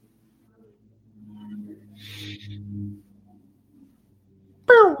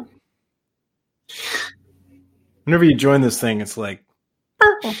Whenever you join this thing, it's like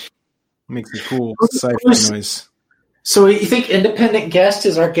makes a cool sci-fi noise. So you think independent guest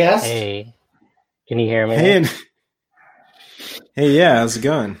is our guest? Hey, can you hear me? Hey, yeah, how's it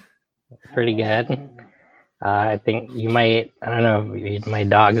going? Pretty good. I think you might, I don't know, my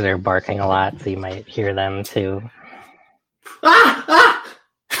dogs are barking a lot, so you might hear them too.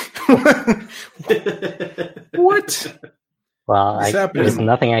 What? Well, there's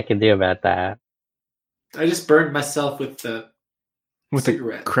nothing I can do about that. I just burned myself with the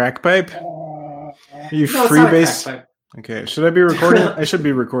cigarette. Crack pipe? Are you freebase? Okay, should I be recording? I should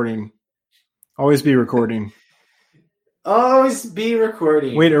be recording. Always be recording. Always be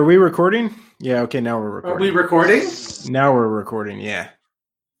recording. Wait, are we recording? Yeah, okay, now we're recording. Are we recording? Now we're recording, yeah.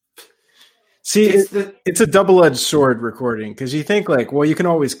 See, it's a double-edged sword recording, because you think, like, well, you can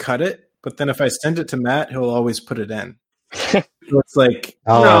always cut it, but then if I send it to Matt, he'll always put it in. So it's like...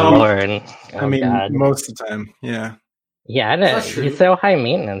 Lord. I mean, God. Most of the time, yeah. Yeah, I know. He's so high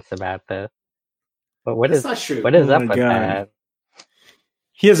maintenance about this. But what is up with that?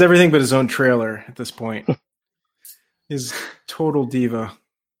 He has everything but his own trailer at this point. He's total diva.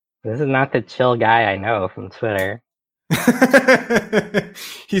 This is not the chill guy I know from Twitter.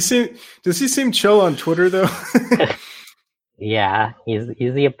 Does he seem chill on Twitter though? Yeah, he's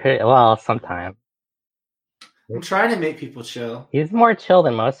well, sometimes. I'm trying to make people chill. He's more chill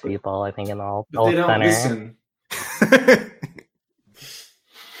than most people, I think, in the whole they don't center. Listen.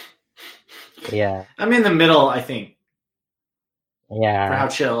 Yeah. I'm in the middle, I think. Yeah. For how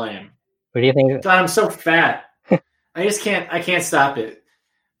chill I am. What do you think? God, I'm so fat. I can't stop it.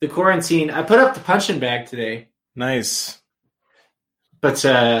 The quarantine, I put up the punching bag today. Nice. But,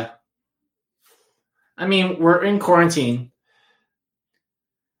 I mean, we're in quarantine.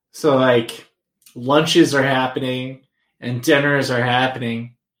 So, like, lunches are happening and dinners are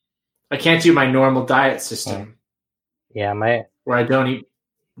happening. I can't do my normal diet system. Yeah, where I don't eat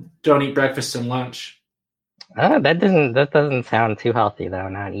breakfast and lunch. That doesn't sound too healthy though,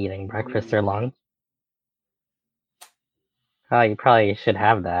 not eating breakfast or lunch. Oh, you probably should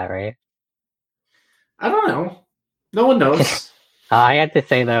have that, right? I don't know. No one knows. I have to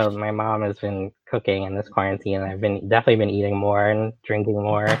say though, my mom has been cooking in this quarantine. I've definitely been eating more and drinking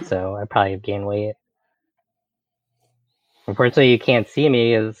more, so I probably have gained weight. Unfortunately, you can't see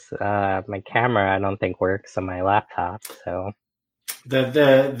me as my camera I don't think works on my laptop. So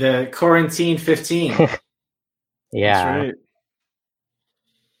the quarantine 15. Yeah, that's right.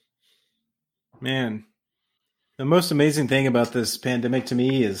 Man, the most amazing thing about this pandemic to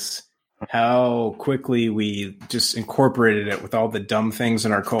me is how quickly we just incorporated it with all the dumb things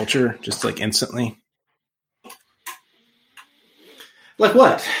in our culture, just like instantly. Like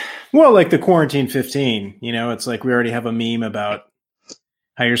what? Well, like the quarantine 15, it's like we already have a meme about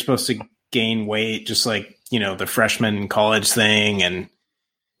how you're supposed to gain weight, just like, the freshman college thing and,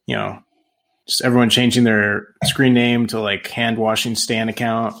 just everyone changing their screen name to like hand washing Stan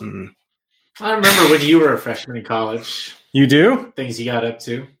account. And I remember when you were a freshman in college. You do? Things you got up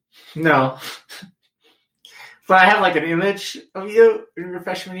to. No. But I have like an image of you in your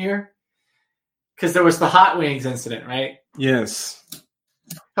freshman year. Because there was the Hot Wings incident, right? Yes.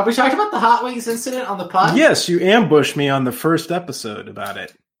 Have we talked about the Hot Wings incident on the pod? Yes, you ambushed me on the first episode about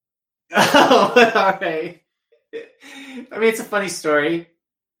it. Oh, all right. I mean, it's a funny story.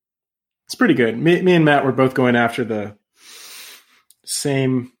 It's pretty good. Me and Matt were both going after the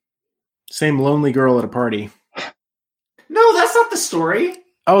same lonely girl at a party. No, that's not the story.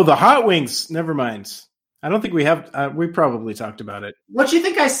 Oh, the Hot Wings. Never mind. I don't think we have. We probably talked about it. What do you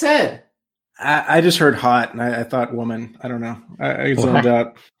think I said? I just heard hot, and I thought woman. I don't know. I zoned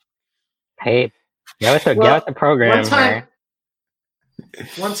out. Hey, get with the program.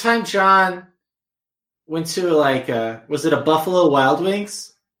 One time, John went to was it a Buffalo Wild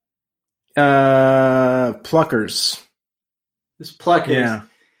Wings? Pluckers. It's Pluckers. Yeah.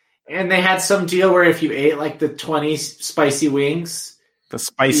 And they had some deal where if you ate like the 20 spicy wings, the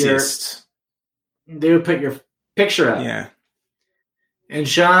spiciest, they would put your picture up. Yeah. And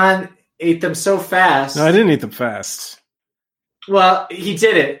John ate them so fast. No, I didn't eat them fast. Well, he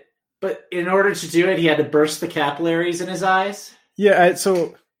did it, but in order to do it, he had to burst the capillaries in his eyes. Yeah,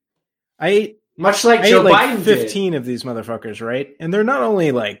 I ate much like Joe Biden 15 of these motherfuckers, right? And they're not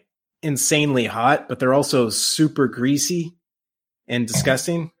only like insanely hot, but they're also super greasy and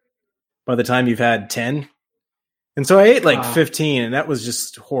disgusting by the time you've had 10. And so I ate 15 and that was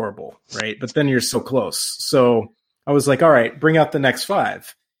just horrible, right? But then you're so close. So I was like, all right, bring out the next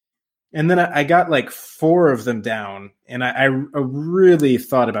 5. And then I got 4 of them down and I really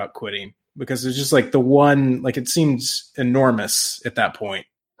thought about quitting because it's just the one, it seemed enormous at that point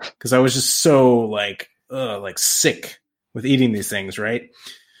because I was just so like sick with eating these things, right?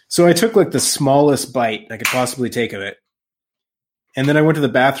 So I took like the smallest bite I could possibly take of it. And then I went to the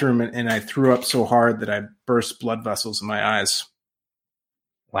bathroom and I threw up so hard that I burst blood vessels in my eyes.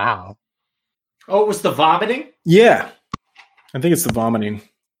 Wow. Oh, it was the vomiting? Yeah. I think it's the vomiting.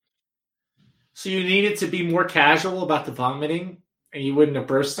 So you needed to be more casual about the vomiting and you wouldn't have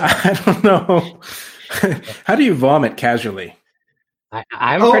burst out? I don't know. How do you vomit casually?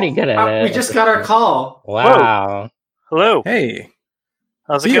 I'm pretty good at it. We just got our call. Wow. Hello. Hey.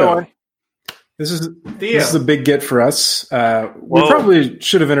 How's it Theo. going? This is a big get for us. We probably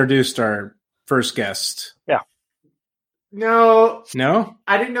should have introduced our first guest. Yeah. No, No?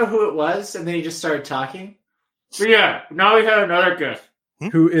 I didn't know who it was, and then he just started talking. But yeah, now we have another guest.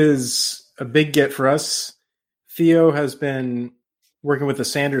 Who is a big get for us. Theo has been working with the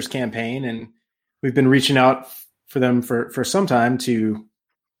Sanders campaign, and we've been reaching out for them for some time to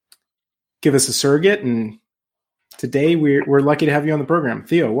give us a surrogate. And today we're lucky to have you on the program.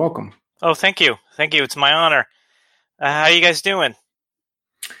 Theo, welcome. Oh, thank you. Thank you. It's my honor. How you guys doing?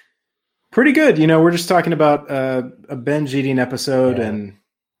 Pretty good. You know, we're just talking about a binge eating episode and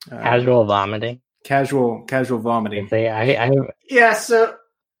Casual vomiting. Casual vomiting.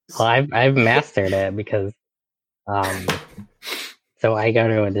 I've mastered it because so I go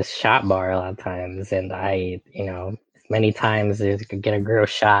to this shot bar a lot of times, and I, many times I could get a gross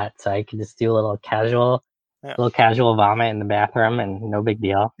shot, so I could just do a little casual vomit in the bathroom, and no big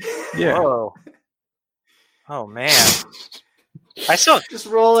deal. Yeah. Whoa. Oh man. Just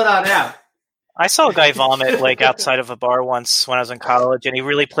roll it on out. I saw a guy vomit like outside of a bar once when I was in college, and he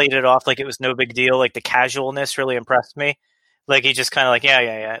really played it off like it was no big deal. Like the casualness really impressed me. Like he just kind of like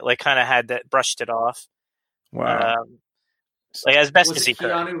yeah, like kind of had that, brushed it off. Wow. Like as best Was as it he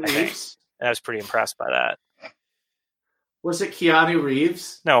could. Keanu Reeves? And I was pretty impressed by that. Was it Keanu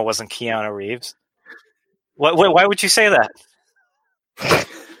Reeves? No, it wasn't Keanu Reeves. Why would you say that?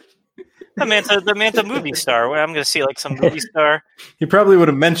 The man's a movie star. I'm going to see like some movie star. He probably would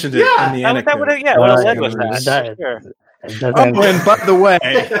have mentioned it in the anecdote. That would have led with that. Sure. Oh, and by the way,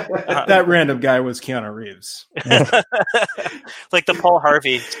 that random guy was Keanu Reeves. Like the Paul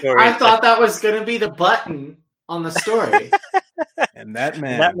Harvey story. I thought that was going to be the button on the story. And that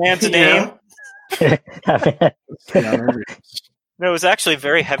man's name. Keanu Reeves. No, it was actually a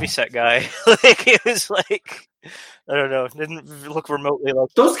very heavyset guy. Like it was like I don't know. It didn't look remotely like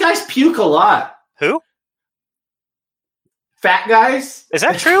Those guys puke a lot. Who? Fat guys? Is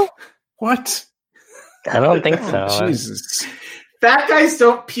that true? What? I don't think so. Jesus. Fat guys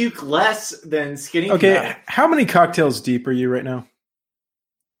don't puke less than skinny people. Okay, how many cocktails deep are you right now?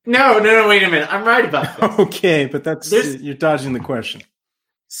 No, wait a minute. I'm right about this. Okay, but you're dodging the question.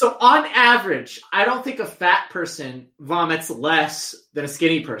 So on average, I don't think a fat person vomits less than a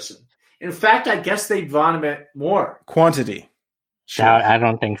skinny person. In fact, I guess they vomit more. Quantity. Sure. I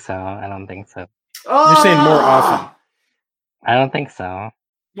don't think so. Oh! You're saying more often. I don't think so.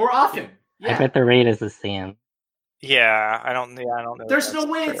 More often. Yeah. I bet the rate is the same. Yeah, I don't know. There's no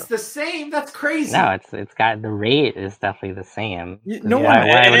way it's the same. That's crazy. No, it's got the rate is definitely the same.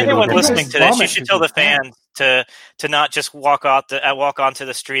 Anyone listening to this, you should tell the fans to not just walk onto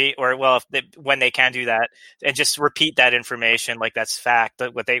the street, or when they can do that, and just repeat that information like that's fact.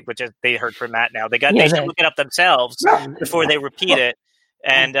 What they heard from Matt now. They should look it up themselves before they repeat it.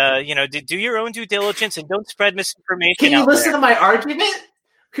 And do your own due diligence and don't spread misinformation. Can you listen to my argument?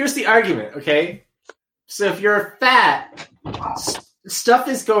 Here's the argument, okay? So if you're fat, stuff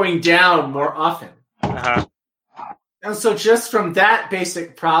is going down more often. Uh-huh. And so just from that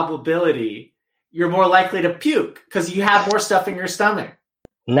basic probability, you're more likely to puke because you have more stuff in your stomach.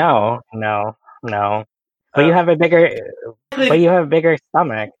 No. But you have a bigger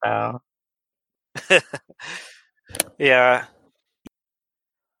stomach, though. Yeah.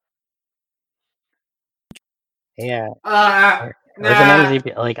 Yeah. Nah.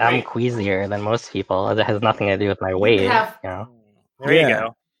 I'm queasier than most people. It has nothing to do with my weight. There you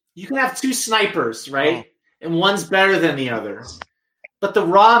go. You can have two snipers, right? And one's better than the other. But the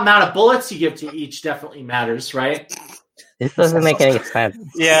raw amount of bullets you give to each definitely matters, right? This doesn't make any sense.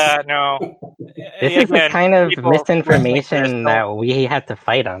 Yeah, no. This is the kind of misinformation that we have to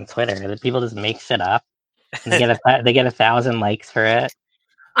fight on Twitter. That people just make shit up. And they get 1,000 likes for it.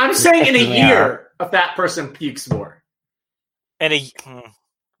 I'm saying in a year, a fat person pukes more. They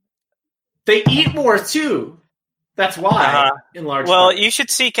eat more too. That's why, in large part. You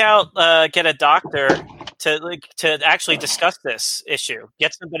should seek out, get a doctor to actually discuss this issue.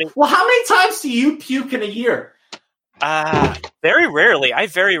 Get somebody. Well, how many times do you puke in a year? Very rarely. I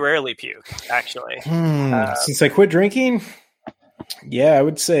very rarely puke, actually. Since I quit drinking, Yeah, I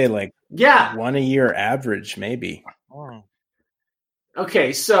would say like Yeah. one a year average, maybe.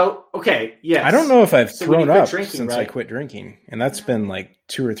 Okay, yes. I don't know if I've thrown up drinking, since I quit drinking, and that's been like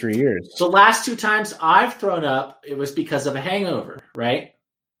 2 or 3 years. The last 2 times I've thrown up, it was because of a hangover, right?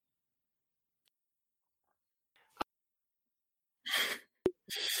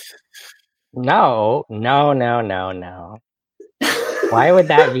 No. Why would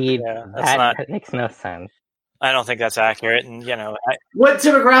that be? That makes no sense. I don't think that's accurate. And what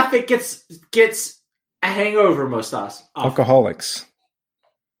demographic gets a hangover most often? Alcoholics.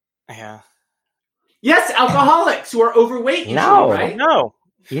 Yeah. Yes, alcoholics who are overweight. Usually, right? No.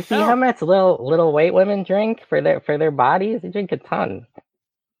 You see how much little white women drink for their bodies? They drink a ton.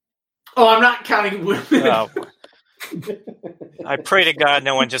 Oh, I'm not counting women. Oh. I pray to God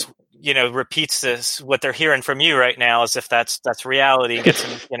no one just repeats this what they're hearing from you right now as if that's reality.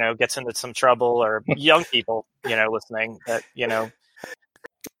 Gets into some trouble, or young people listening that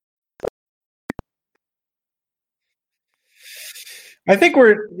I think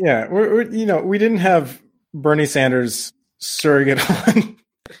we're we didn't have Bernie Sanders surrogate on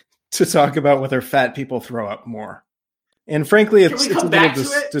to talk about whether fat people throw up more. And frankly, it's a little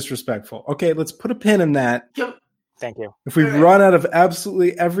disrespectful. Okay, let's put a pin in that. Thank you. If we run out of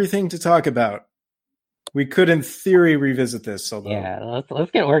absolutely everything to talk about, we could, in theory, revisit this. Although, yeah, let's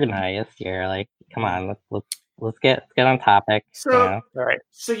get organized here. Like, come on, let's get on topic. So, all right.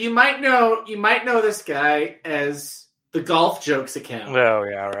 So you might know this guy as the Golf Jokes account. Oh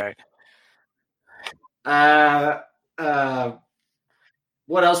yeah, right.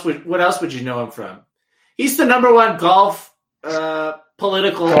 What else would you know him from? He's the #1 golf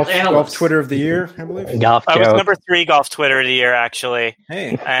political analyst. Golf Twitter of the year, I believe. I was #3 golf Twitter of the year, actually.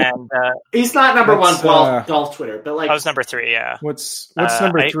 Hey, and he's not #1 golf Twitter, but like I was #3. Yeah. What's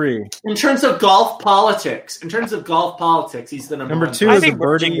 #3 in terms of golf politics? In terms of golf politics, he's the #1. #2 is a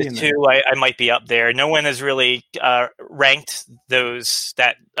birdie. Two, I might be up there. No one has really ranked those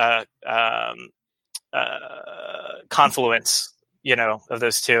that confluence. Of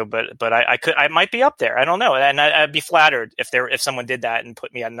those two, but I might be up there. I don't know, and I'd be flattered if someone did that and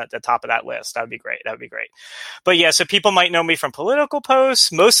put me on the top of that list. That would be great. But yeah, so people might know me from political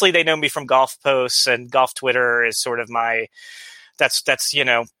posts. Mostly, they know me from golf posts, and golf Twitter is sort of my that's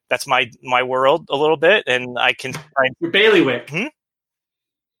my world a little bit, and I can your bailiwick.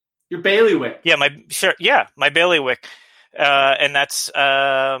 Your bailiwick. Yeah, my bailiwick, and that's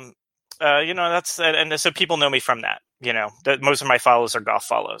that's and so people know me from that. Most of my follows are golf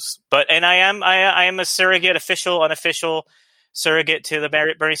follows, and I am a surrogate, unofficial surrogate to the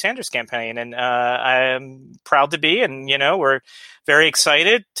Bernie Sanders campaign, and I am proud to be. And we're very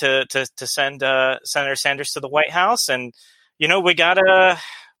excited to send Senator Sanders to the White House, and we gotta.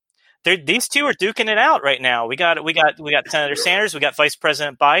 These two are duking it out right now. We got Senator Sanders, we got Vice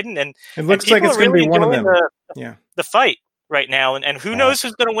President Biden, and it looks like it's going to be one of them. The fight right now, and who knows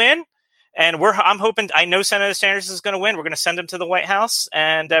who's going to win. And I'm hoping. I know Senator Sanders is going to win. We're going to send him to the White House,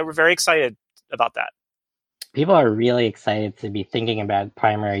 and we're very excited about that. People are really excited to be thinking about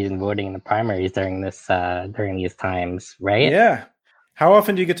primaries and voting in the primaries during these times, right? Yeah. How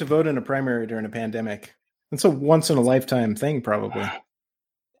often do you get to vote in a primary during a pandemic? It's a once in a lifetime thing, probably.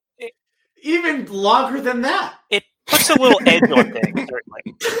 Even longer than that. It puts a little edge on things, certainly.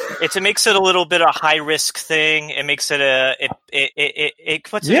 It makes it a little bit of a high risk thing. It makes it it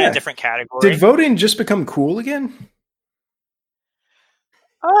puts it in a different category. Did voting just become cool again?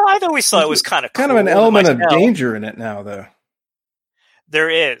 I've always thought it was kind of an element of danger in it now, though. There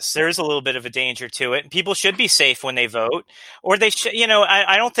is a little bit of a danger to it. People should be safe when they vote, or they should.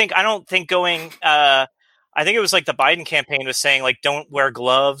 I don't think going. I think it was like the Biden campaign was saying, like, don't wear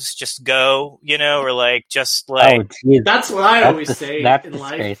gloves, just go, or like, just like. Oh, geez. That's what I always say. That's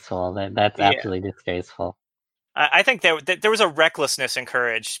disgraceful. That's absolutely disgraceful. I think there was a recklessness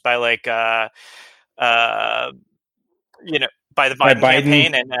encouraged by like, by the Biden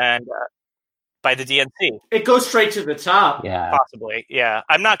campaign and by the DNC. It goes straight to the top. Yeah, possibly. Yeah,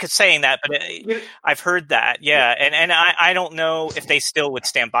 I'm not saying that, but I've heard that. Yeah, and I don't know if they still would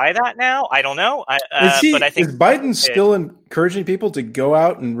stand by that now. I don't know. But I think is Biden still encouraging people to go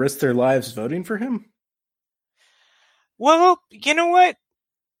out and risk their lives voting for him? Well, you know what?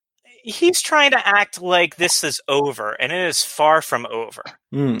 He's trying to act like this is over, and it is far from over.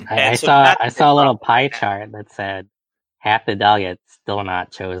 I saw a little pie chart that said half the delegates still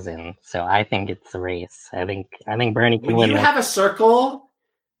not chosen, so I think it's a race. I think Bernie can win. When you have a circle,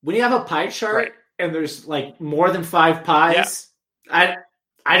 when you have a pie chart and there's like more than 5 pies, I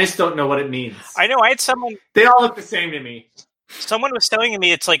just don't know what it means. I know. I had someone. They all look the same to me. Someone was telling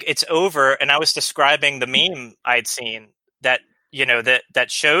me it's like it's over, and I was describing the meme I'd seen that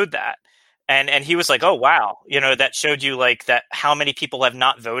that showed that. And he was like, oh, wow, that showed you like that how many people have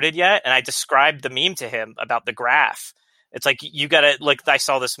not voted yet. And I described the meme to him about the graph. It's like, you got to, like, I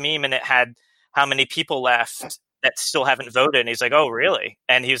saw this meme and it had how many people left that still haven't voted. And he's like, oh, really?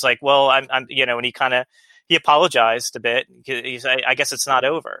 And he was like, well, I'm and he apologized a bit. He's, I guess it's not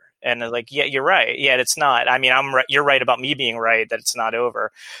over. And like, yeah, you're right. Yeah, it's not. I mean, you're right about me being right that it's not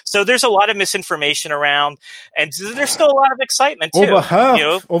over. So there's a lot of misinformation around, and there's still a lot of excitement too.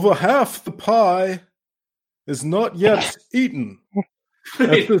 Over half the pie is not yet eaten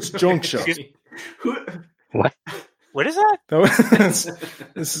at this juncture. What? What is that?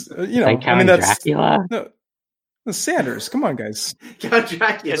 This like I mean, that's Dracula. No, Sanders. Come on, guys. Count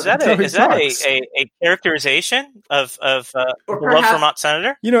Dracula. Is that a characterization of the Love Vermont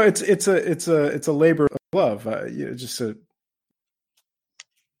Senator? It's a labor of love.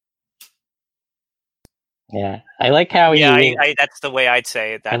 Yeah, I like how he. I that's the way I'd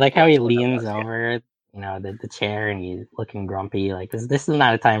say it. I like how he leans over, the chair, and he's looking grumpy. Like this is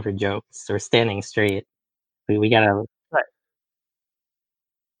not a time for jokes. We're standing straight. We gotta. Right.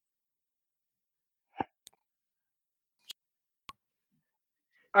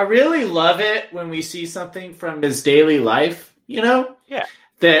 I really love it when we see something from his daily life, Yeah.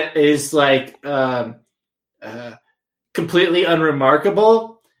 that is like completely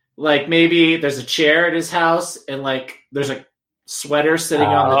unremarkable. Like maybe there's a chair at his house and like there's a sweater sitting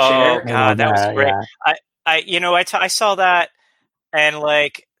on the chair. Oh God, that was great. Yeah. I saw that, and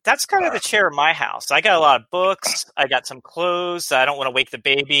like that's kind of the chair in my house. I got a lot of books. I got some clothes. I don't want to wake the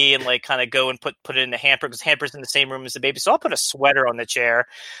baby and like kind of go and put it in the hamper because hamper's in the same room as the baby. So I'll put a sweater on the chair.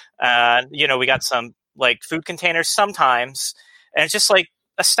 We got some like food containers sometimes, and it's just like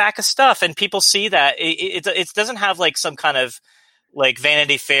a stack of stuff. And people see that it doesn't have like some kind of like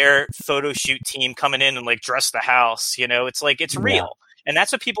Vanity Fair photo shoot team coming in and like dress the house. It's like it's real. And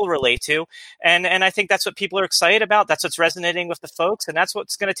that's what people relate to. And I think that's what people are excited about. That's what's resonating with the folks. And that's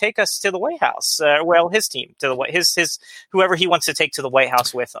what's going to take us to the White House. His team, to the his whoever he wants to take to the White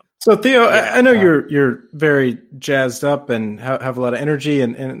House with him. So, Theo, I know you're very jazzed up and have a lot of energy,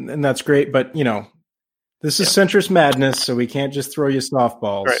 and that's great. But, this is centrist madness, so we can't just throw you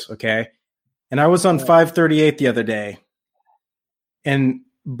softballs, right. Okay? And I was on 538 the other day, and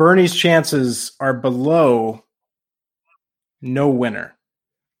Bernie's chances are below no winner.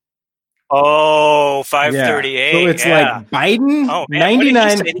 Oh, 538. So it's like Biden,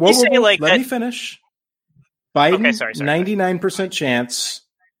 99. Let me finish. Biden, 99% chance,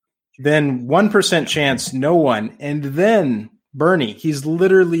 then 1% chance, no one. And then Bernie, he's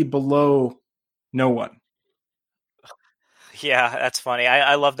literally below no one. Yeah, that's funny.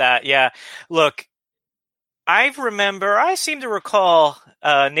 I love that. Yeah. Look, I seem to recall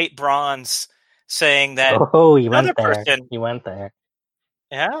Nate Bronze saying that. Oh, he went there. He went there.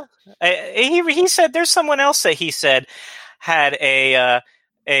 Yeah, he said there's someone else that he said had a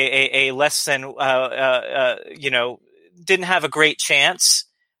less than didn't have a great chance,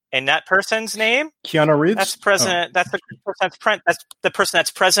 and that person's name, Keanu Reeves. That's president. Oh. That's the person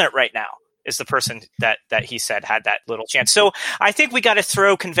that's president right now. Is the person that he said had that little chance. So I think we got to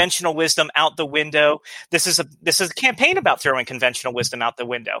throw conventional wisdom out the window. This is a campaign about throwing conventional wisdom out the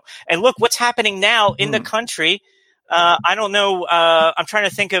window. And look what's happening now in the country. I don't know. I'm trying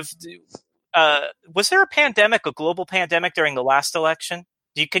to think of. Was there a global pandemic during the last election?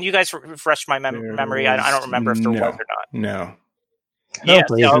 Can you guys refresh my memory? I don't remember if there was or not. No. Yeah.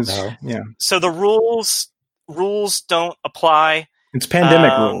 So the rules don't apply. It's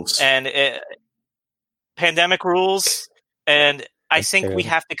pandemic rules. And pandemic rules. And I think we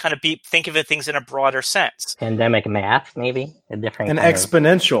have to kind of think of things in a broader sense. Pandemic math, maybe? A different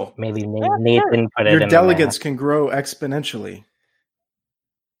exponential. Maybe Nathan put it in. Your delegates can grow exponentially.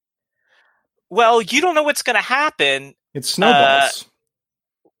 Well, you don't know what's going to happen. It snowballs.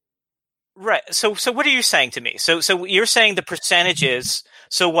 Right. So what are you saying to me? So you're saying the percentages.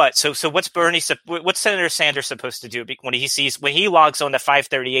 So what? So what's what's Senator Sanders supposed to do when he logs on to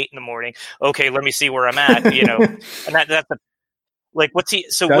 538 in the morning? Okay, let me see where I'm at. And that's like what's he?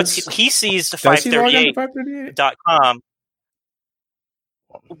 So he sees the 538.com.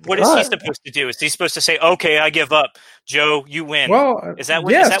 What is he supposed to do? Is he supposed to say, "Okay, I give up, Joe, you win"? Well, is that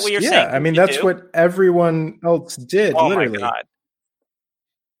what you're saying? I mean, that's what everyone else did. Oh literally. My God.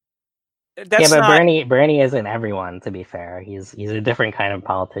 Bernie isn't everyone. To be fair, he's a different kind of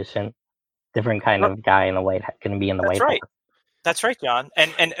politician, different kind of guy in the White going to be in the White House. That's right, John.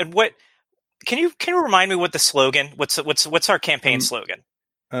 And what can you remind me what the slogan? What's our campaign slogan?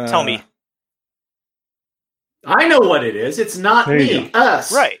 Tell me. I know what it is. It's not me,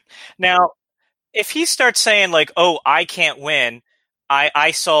 us. Right now. if he starts saying like, "Oh, I can't win,"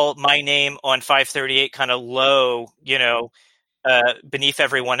 I saw my name on 538 kind of low, beneath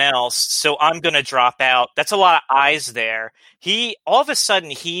everyone else, so I'm going to drop out. That's a lot of eyes there. All of a sudden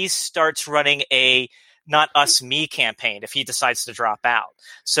he starts running a not us me campaign if he decides to drop out.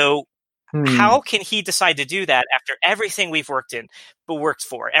 So how can he decide to do that after everything we've worked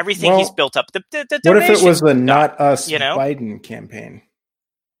for, everything he's built up? The what if it was the not us Biden campaign?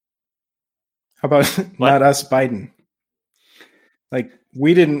 How about not us Biden? Like,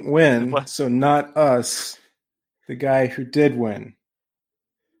 we didn't win, so not us, the guy who did win.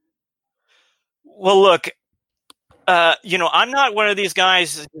 Well, look, I'm not one of these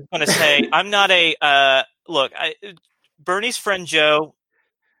guys who's going to say, I'm not Bernie's friend Joe,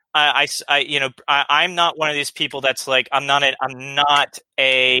 I'm not one of these people that's like, I'm not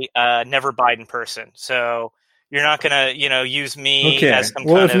a never Biden person. So you're not going to, use me as some kind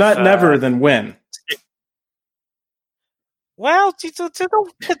of... Well, if not never, then when? Well,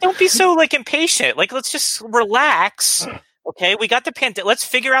 don't be so impatient. Let's just relax. Okay, we got the pandemic. Let's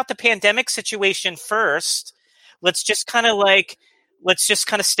figure out the pandemic situation first. Let's just kind of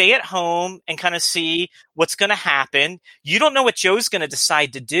stay at home and kind of see what's going to happen. You don't know what Joe's going to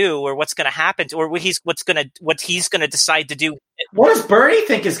decide to do, or what's going to happen, or what he's going to decide to do. What does Bernie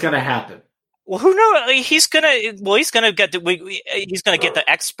think is going to happen? Well, who knows? He's gonna get the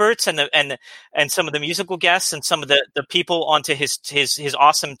experts and some of the musical guests and some of the people onto his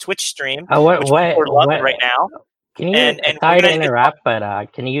awesome Twitch stream. What right now? Can you? Sorry to interrupt,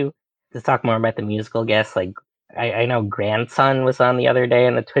 but can you just talk more about the musical guests? Like, I know Grandson was on the other day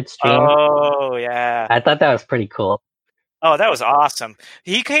in the Twitch stream. Oh yeah, I thought that was pretty cool. Oh, that was awesome.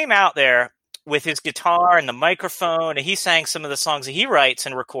 He came out there with his guitar and the microphone, and he sang some of the songs that he writes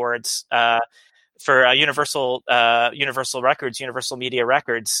and records for Universal Records, Universal Media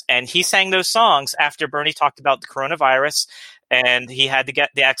Records. And he sang those songs after Bernie talked about the coronavirus, and he had to get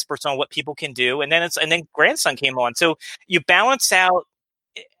the experts on what people can do. And then Grandson came on. So you balance out.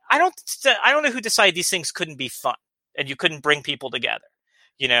 I don't know who decided these things couldn't be fun and you couldn't bring people together,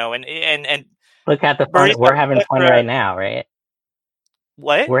 and look at the fun. We're having fun right now, right?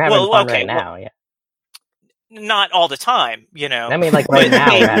 What? We're having fun right now, yeah. Not all the time, I mean, like right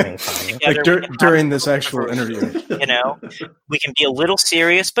now we're having fun. Like during this actual interview. We can be a little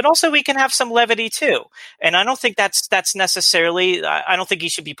serious, but also we can have some levity too. And I don't think that's necessarily, I don't think he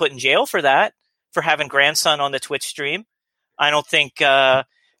should be put in jail for that, for having Grandson on the Twitch stream. I don't think,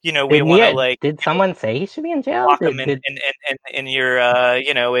 we want to Did someone say he should be in jail? Lock him in your,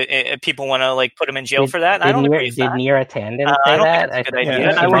 people want to put him in jail for that. I don't agree with that. Did Neera Tanden say that? I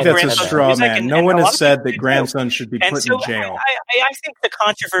think that's a straw man. No one has said that Grandson should be put in jail. I think the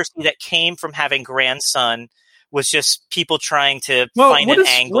controversy that came from having Grandson was just people trying to find an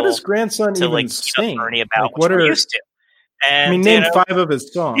angle. What does Grandson to even sing? Bernie about, what we're used to. And, name 5 of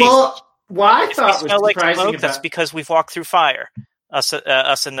his songs. Well, what I thought was surprising smoke, that's because we've walked through fire. Us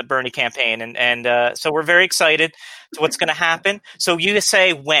in the Bernie campaign, and so we're very excited to what's going to happen. So you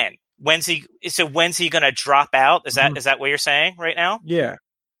say when? When's he going to drop out? Is that what you're saying right now? Yeah.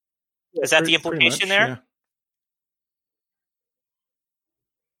 Is that the implication there?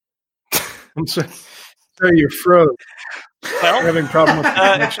 Yeah. I'm sorry, you're froze. Well, you're having problem with the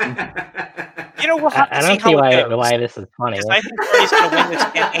connection. We'll have to I don't see why this is funny. I think Bernie's going to win this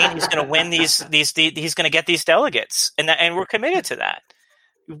campaign. He's going to win these. He's going to get these delegates, and we're committed to that.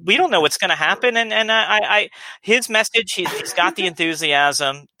 We don't know what's going to happen, and I his message. He's got the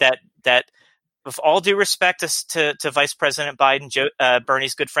enthusiasm that with all due respect to Vice President Biden,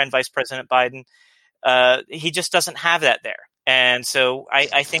 Bernie's good friend, Vice President Biden, he just doesn't have that there. And so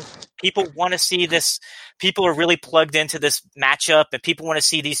I think people want to see this. People are really plugged into this matchup, and people want to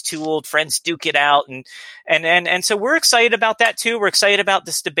see these two old friends duke it out. And so we're excited about that too. We're excited about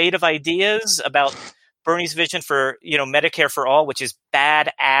this debate of ideas about Bernie's vision for, Medicare for all, which is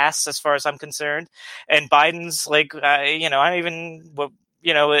badass as far as I'm concerned. And Biden's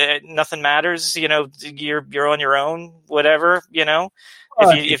nothing matters. You're on your own, whatever,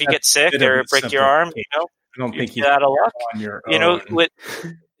 if you get sick or break your arm, I don't think you're out of luck. What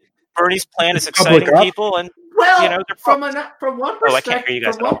Bernie's plan is exciting people, and from one perspective,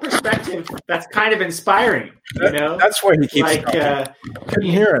 that's kind of inspiring. That's why he keeps couldn't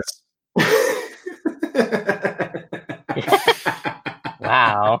hear us.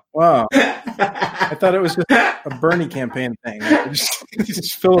 Wow. I thought it was just a Bernie campaign thing.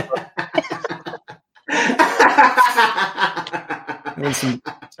 Just Philip. There's some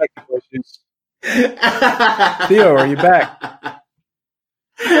technical issues. Theo, are you back?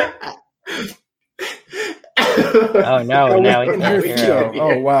 Oh no! Now we can't hear.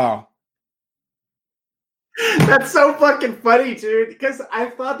 Oh wow! That's so fucking funny, dude. Because I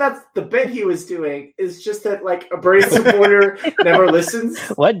thought that's the bit he was doing. Is just that like a Bernie supporter never listens.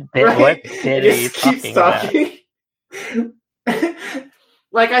 What bit? Right? What bit are you keeps talking talking.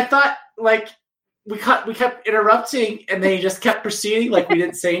 Like I thought, like we kept interrupting, and then he just kept proceeding, like we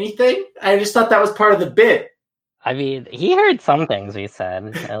didn't say anything. I just thought that was part of the bit. I mean, he heard some things we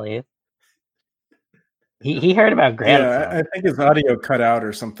said, at least. He heard about grandson. Yeah, I think his audio cut out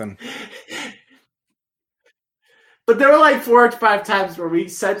or something. But there were like 4 or 5 times where we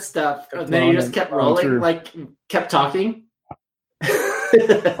said stuff, and then he just kept rolling, like kept talking.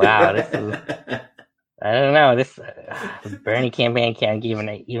 Wow, this is. I don't know. This Bernie campaign can't even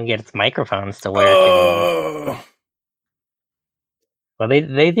get its microphones to work. Oh. Well,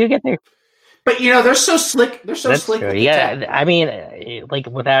 they do get their. But they're so slick. They're so That's slick. true. Yeah, I mean, like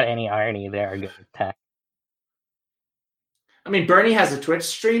without any irony, they are good at tech. I mean, Bernie has a Twitch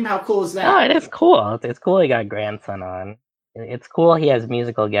stream. How cool is that? Oh, it is cool. It's cool he got grandson on. It's cool he has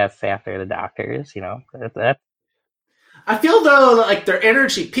musical guests after the doctors. That's. I feel though like their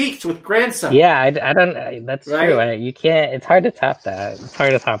energy peaked with grandson. Yeah, I don't. That's right? true. You can't. It's hard to top that. It's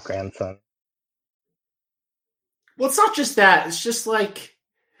hard to top grandson. Well, it's not just that. It's just like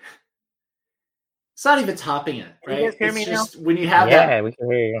it's not even topping it, right? You guys hear me just now? When you have that. Yeah, we can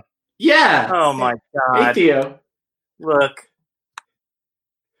hear you. Yeah. Oh my god. Hey, Theo. Look.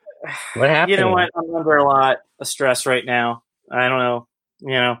 What happened? You know what? I'm under a lot of stress right now. I don't know.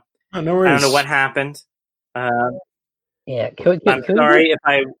 Oh, no worries. I don't know what happened. Yeah, I'm sorry if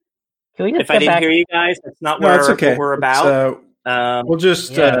I didn't hear you guys. That's not No, it's okay. what we're about. We'll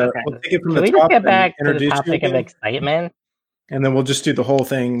just okay. we'll take it from Can the we top just get back and to the introduce you topic of again, excitement? and then we'll just do the whole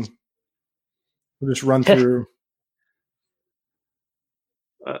thing. We'll just run through.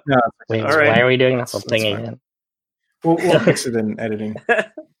 Wait, all right. why are we doing this whole thing That's fine. again? We'll fix it in editing.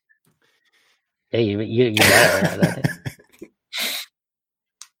 Hey, you better.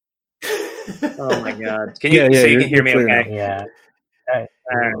 Oh my god! Can you so you can hear me? clear Okay. now. Yeah.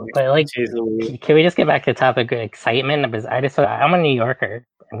 Alright. But like, Jeez Louise. can we just get back to the topic of excitement? Because I'm a New Yorker.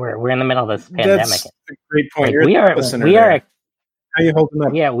 And we're in the middle of this pandemic. That's a great point. Like, You're we the are epicenter. How you holding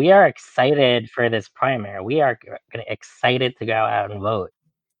up? Yeah, we are excited for this primary. We are excited to go out and vote.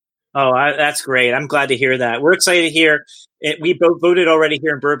 Oh, that's great! I'm glad to hear that. We're excited here. We both voted already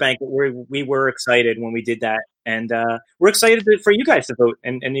here in Burbank. But we were excited when we did that, and we're excited for you guys to vote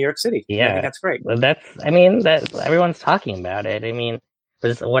in New York City. Yeah, I think that's great. That everyone's talking about it. I mean,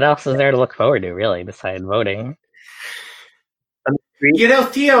 what else is there to look forward to, really, besides voting?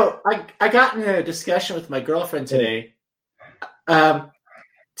 Theo, I got in a discussion with my girlfriend today.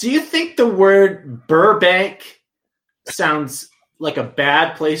 Do you think the word Burbank sounds like a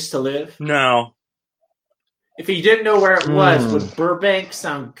bad place to live? No. If you didn't know where it was, would Burbank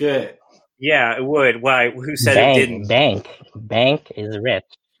sound good? Yeah, it would. Why? Who said it didn't? Bank is rich.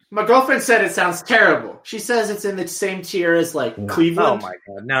 My girlfriend said it sounds terrible. She says it's in the same tier as like Cleveland. Oh my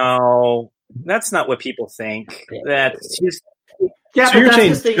god, no, that's not what people think. That's just yeah, So but you're that's saying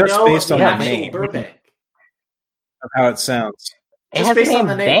because they just know based of on the the actual name. Burbank. Of how it sounds. It Just has based the on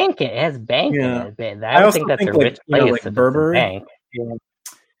name the name. bank. It has bank Yeah. in it. I I don't also think that's think, a like, rich you know, place. like if it's a Burberry. bank. Yeah.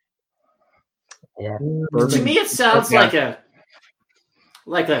 Yeah. To me, it sounds like a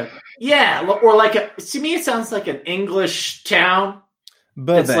to me, it sounds like an English town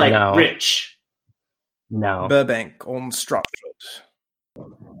that's Burbank. like No. rich. No. Burbank on Stratford.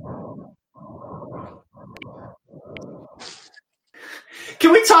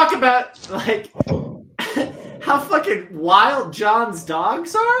 Can we talk about like how fucking wild John's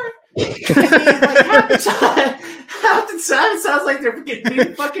dogs are? I mean, like, half the time it sounds like they're getting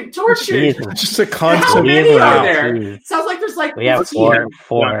being fucking tortured. Jesus. Just a How constant. many Wow, are there? jeez. It sounds like there's like We have 15.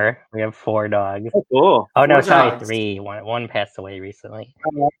 four. We have 4 dogs. oh, cool. Oh no, Four sorry, dogs. 3. One passed away recently.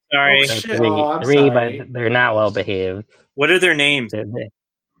 Sorry. Oh, So shit. 3, I'm 3, sorry. but they're not well behaved. What are their names?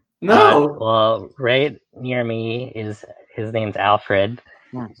 No. Well, right near me is his name's Alfred,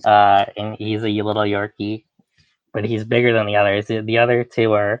 Nice. and he's a little Yorkie, but he's bigger than the others. The other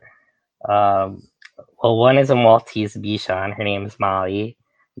 2 are, one is a Maltese Bichon. Her name is Molly.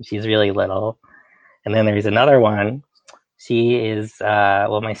 She's really little, and then there's another one. She is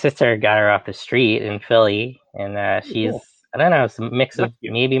my sister got her off the street in Philly, and she's I don't know, it's a mix of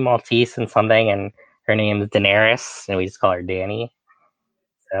maybe Maltese and something, and her name is Daenerys, and we just call her Danny.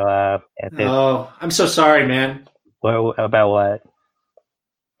 So, Oh, I'm so sorry, man. what about what?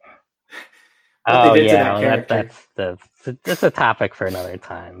 What they did to that well, character. that's a topic for another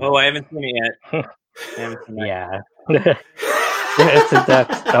time. Oh, I haven't seen it yet. Yeah.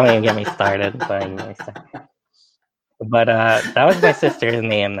 Don't even get me started. But that was my sister's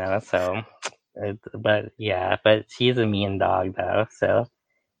name, though. So But she's a mean dog though, so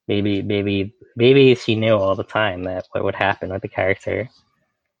maybe she knew all the time that what would happen with the character.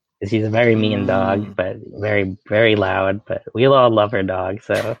 She's a very mean dog, but very, very loud. But we all love her dog,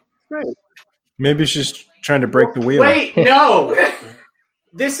 so maybe she's trying to break the wheel. Wait, no,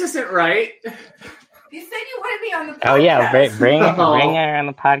 this isn't right. You said you wanted me on the podcast. Oh yeah, bring her on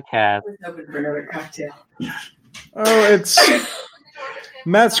the podcast. I was hoping for another cocktail. Oh, it's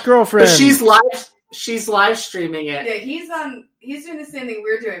Matt's girlfriend. But she's live streaming it. Yeah, he's doing the same thing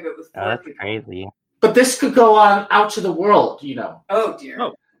we're doing, but with four that's people. crazy. But this could go on out to the world, you know. Oh dear.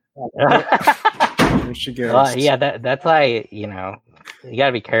 Oh. There she goes. Well, yeah, that's why you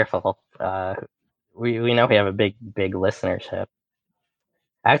gotta be careful. We know we have a big listenership.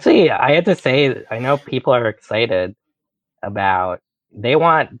 Actually, I had to say, I know people are excited about. They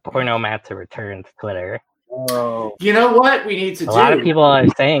want Porno Matt to return to Twitter. Oh, You know what we need to do? A lot of people are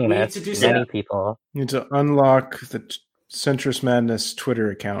saying We need this. to do Many some- people. You need to unlock the Centrist Madness Twitter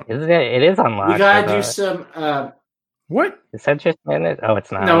account. It is unlocked. We gotta but, do some. What? the Centrist Madness? Oh,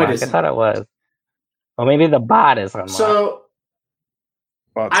 it's not. No, it unlocked. isn't. I thought it was. Well, maybe the bot is unlocked. So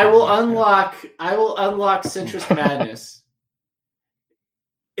Bots I will unlocked. unlock Centrist Madness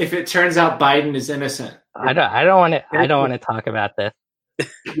if it turns out Biden is innocent. I don't want to. I don't want to talk about this.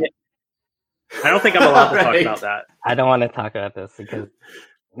 I don't think I'm allowed to talk Right. about that. I don't want to talk about this because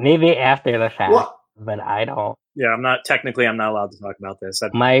maybe after the fact, Well, but I don't. Yeah, I'm not allowed to talk about this.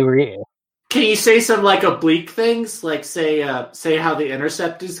 can you say some like oblique things, like say how the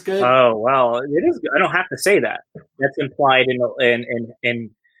Intercept is good? Oh well, it is. I don't have to say that. That's implied in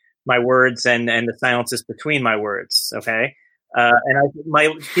my words and the silences between my words. Okay, and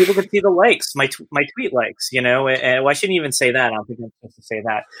my people can see the likes, my tweet likes. And well, I shouldn't even say that. I don't think I'm supposed to say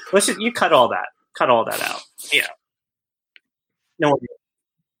that. You cut all that out. Yeah, no one.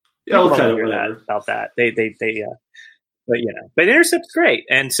 I'll People cut don't it, hear whatever. that about that. But Intercept's great,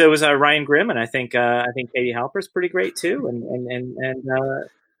 and so is Ryan Grimm, and I think Katie Halper's pretty great too,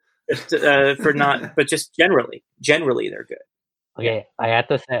 but just generally they're good. Okay, I have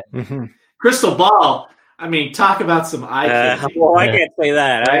to say. Mm-hmm. Crystal Ball. I mean, talk about some eye candy. Well, I can't say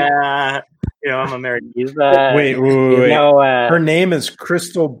that. I'm American. He's Wait. Her name is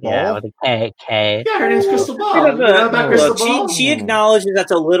Crystal Ball. Yeah, with a K. Yeah, her name's Crystal Ball. You know about Crystal Ball? She acknowledges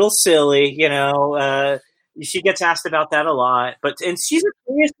that's a little silly. She gets asked about that a lot, and she's a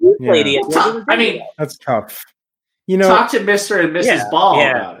serious lady. I mean, that's tough. Talk to Mr. and Mrs. Ball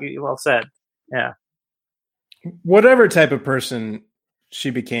about it. Well said. Yeah. Whatever type of person she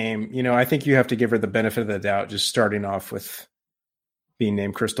became, I think you have to give her the benefit of the doubt, just starting off with being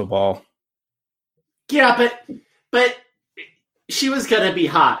named Crystal Ball. Yeah, but she was gonna be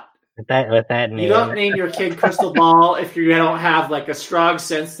hot. With that name. You don't name your kid Crystal Ball if you don't have like a strong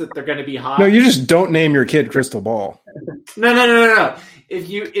sense that they're gonna be hot. No, you just don't name your kid Crystal Ball. No. If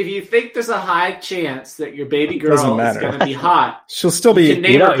you think there's a high chance that your baby girl is gonna be hot, she'll still be. You can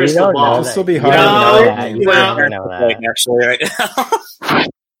name her Crystal Ball. She'll still be hot. You know that. Actually, right now.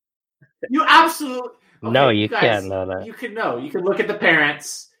 You absolutely no. You guys, can't know that. You can know. You can look at the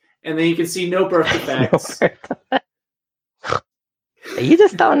parents, and then you can see no birth defects. You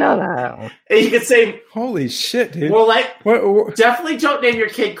just don't know that. And you can say, "Holy shit, dude!" Well, what? Definitely don't name your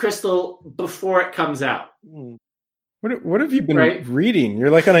kid Crystal before it comes out. What have you been reading? You're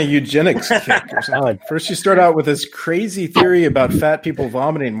like on a eugenics kick or something. First, you start out with this crazy theory about fat people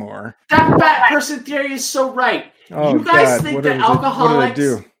vomiting more. That fat person theory is so right. Oh, you guys God. think that alcoholics? What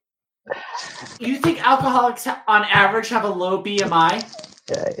did I do? You think alcoholics on average have a low BMI?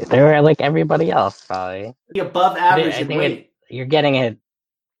 They were like everybody else, probably. Above average in weight. You're getting it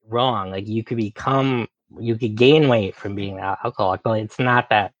wrong. Like you could gain weight from being an alcoholic, but it's not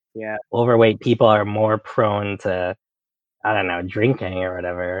that. Yeah, overweight people are more prone to, I don't know, drinking or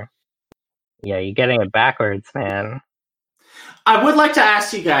whatever. Yeah, you're getting it backwards, man. I would like to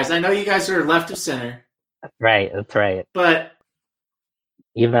ask you guys. I know you guys are left of center. Right, that's right. But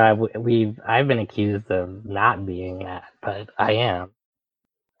even I've been accused of not being that, but I am.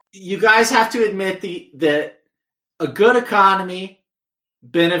 You guys have to admit that a good economy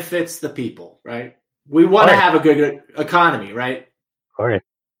benefits the people, right? We want to have a good economy, right? Of course.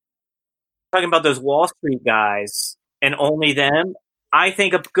 Talking about those Wall Street guys and only them, I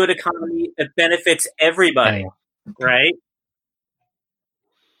think a good economy benefits everybody, right?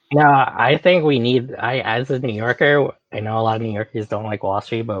 No, I think we need. As a New Yorker, I know a lot of New Yorkers don't like Wall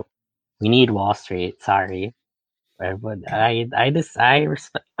Street, but we need Wall Street. Sorry, but I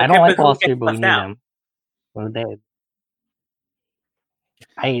don't like Wall Street, but we need them. Well,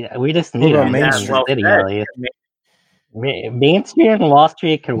 we just need them in the city, at least. Main Street and Wall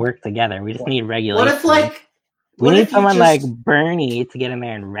Street could work together. We just need regulation. What if like we need someone like Bernie to get in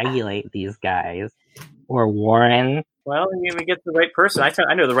there and regulate these guys, or Warren. Well, you can get the right person.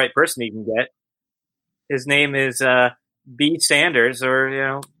 I know the right person you can get. His name is B. Sanders,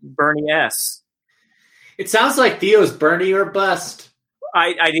 or Bernie S. It sounds like Theo's Bernie or bust.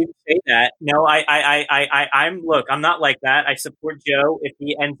 I didn't say that. No, I'm not like that. I support Joe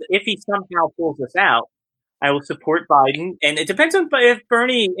if he somehow pulls this out. I will support Biden, and it depends on if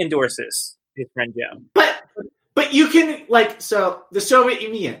Bernie endorses his friend Joe. But you can so the Soviet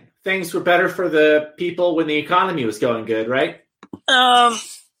Union, things were better for the people when the economy was going good, right? I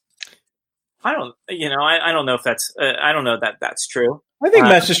don't know if that's I don't know that that's true. I think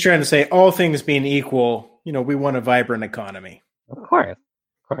Matt's just trying to say, all things being equal, we want a vibrant economy. Of course.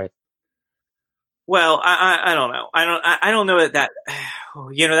 Well, I don't know. I don't know that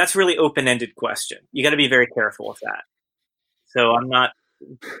that's a really open-ended question. You got to be very careful with that. So I'm not,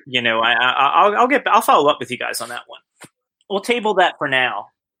 I'll follow up with you guys on that one. We'll table that for now.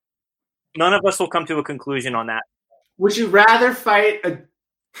 None of us will come to a conclusion on that. Would you rather fight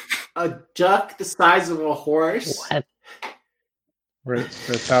a duck the size of a horse? What? For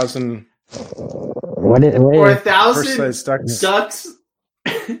 1,000. What is or 1,000 ducks?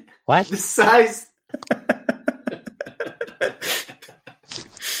 What? The size.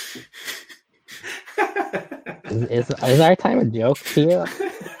 Is our time a joke to you?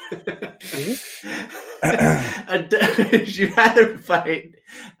 Would you rather fight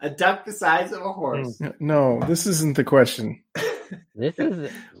a duck the size of a horse? No, this isn't the question.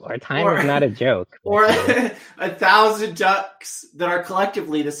 Our time is not a joke. Or 1,000 ducks that are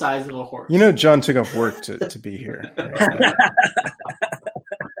collectively the size of a horse. John took off work to be here.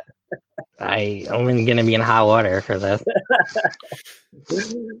 Right? I'm going to be in hot water for this.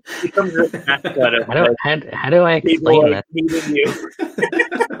 How do I explain this?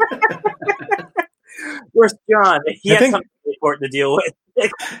 Where's John? He has something important to deal with.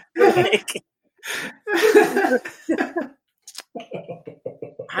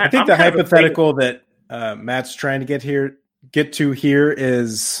 I think the hypothetical that Matt's trying to get to here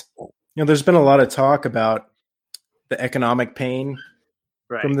is, there's been a lot of talk about the economic pain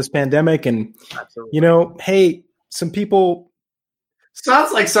from this pandemic, and hey, some people.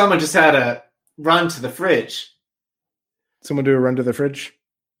 Sounds like someone just had a run to the fridge. Someone do a run to the fridge?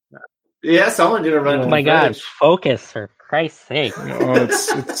 Yeah, someone did a run to the fridge. Oh my God, focus, for Christ's sake.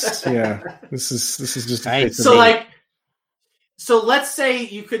 It's yeah. This is just a So let's say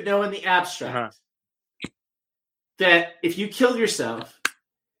you could know in the abstract that if you killed yourself,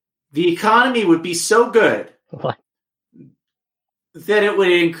 the economy would be so good that it would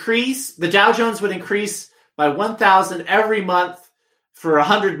increase, the Dow Jones would increase by 1,000 every month for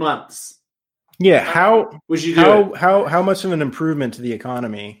 100 months. Yeah, how would you do how much of an improvement to the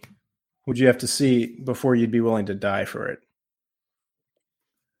economy would you have to see before you'd be willing to die for it?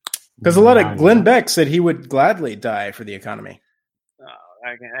 Because a lot of Glenn Beck said he would gladly die for the economy.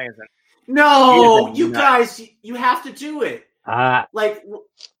 No, you guys, you have to do it.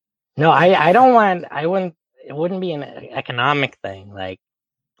 No, I don't want. I wouldn't. It wouldn't be an economic thing. It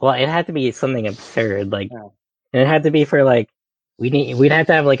had to be something absurd. It had to be for we'd have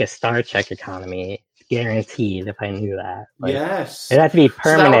to have a Star Trek economy guaranteed. If I knew that, yes, it had to be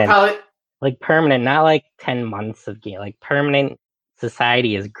permanent. So permanent, not 10 months of game. Permanent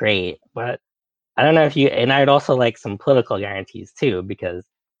society is great, but I don't know if you. And I'd also like some political guarantees too, because.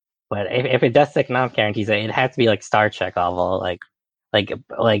 But if it does economic guarantees, it has to be Star Trek level,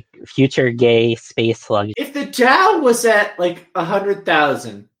 like future gay space slug. If the Dow was at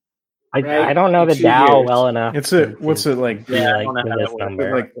 100,000, I don't know the Dow well enough. What's it like? Yeah, I don't know how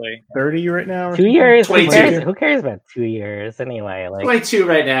that works. 30 right now. 2 years. 22. Who cares about 2 years anyway? 22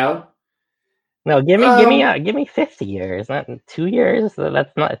 right now. No, give me 50 years, not 2 years.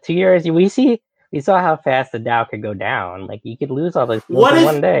 That's not 2 years. We saw how fast the Dow could go down. You could lose all those people in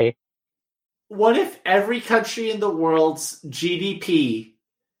one day. What if every country in the world's GDP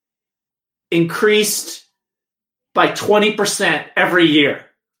increased by 20% every year?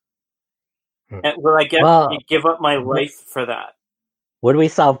 And will I give up my life for that? Would we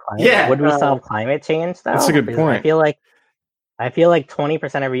solve climate? Yeah. Would we solve climate change though? That's a good point. I feel like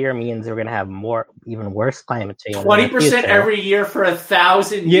 20% every year means we're gonna have even worse climate change. 20% every year for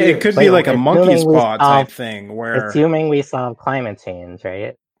 1,000 years. Yeah, it could be a monkey's paw type thing where assuming we solve climate change,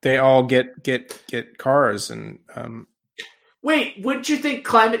 right? They all get cars and Wait, wouldn't you think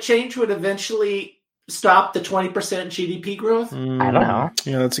climate change would eventually stop the 20% GDP growth? I don't know.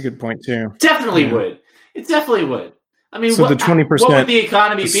 Yeah, that's a good point too. Definitely would. It definitely would. I mean, so the 20% what would the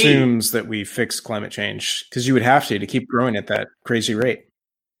economy assumes that we fix climate change because you would have to keep growing at that crazy rate.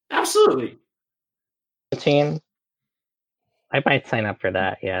 Absolutely. Team. I might sign up for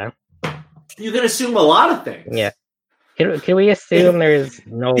that. Yeah. You can assume a lot of things. Yeah. Can we assume there's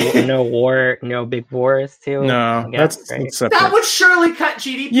no war, no big wars too? No, that's separate. That would surely cut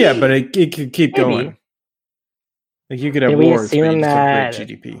GDP. Yeah, but it could keep going. Like you could have wars, but you just have great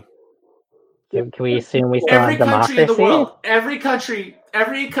GDP. Can we assume we still have democracy? Every country in the world,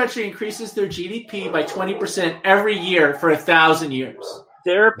 every country increases their GDP by 20% every year for 1,000 years.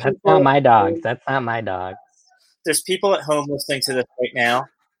 There are people, That's not my dogs. That's not my dogs. There's people at home listening to this right now,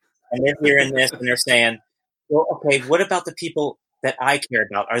 and they're hearing this, and they're saying, well, okay, what about the people that I care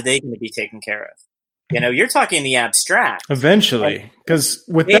about? Are they going to be taken care of? You know, you're talking the abstract. Eventually, because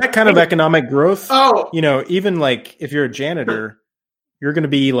with that kind of economic growth, you know, even like if you're a janitor, you're going to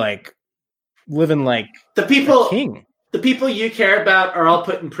be like living like the people. A king. The people you care about are all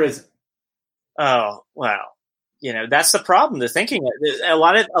put in prison. Oh, wow. You know, that's the problem. The thinking, a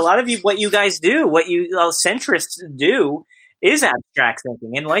lot of you, what you guys do, what you centrists do, is abstract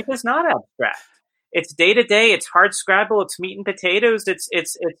thinking, and life is not abstract. It's day to day. It's hard scrabble. It's meat and potatoes. It's.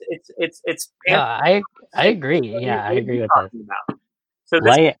 I agree. Yeah, I agree with that. So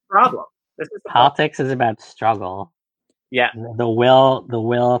this is the problem. Politics is about struggle. Yeah, the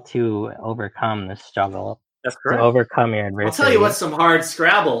will to overcome the struggle. That's correct. To overcome your adversity. I'll tell you what's some hard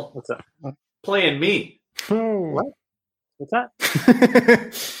Scrabble. What's that? Playing me. What? What's that?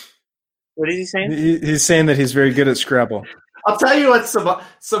 What is he saying? He's saying that he's very good at Scrabble. I'll tell you what's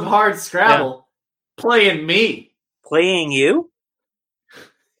some hard Scrabble. Yeah. Playing me. Playing you?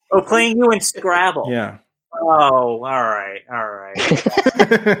 Oh, playing you in Scrabble. Yeah. Oh, all right. I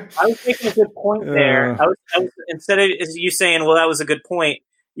was making a good point there. I was instead of you saying, "Well, that was a good point,"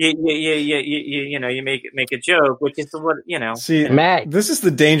 you know, you make a joke, which is what you know. See, Matt, this is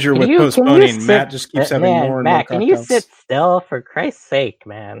the danger with postponing. Matt just keeps having more and more. Matt, can you sit still for Christ's sake,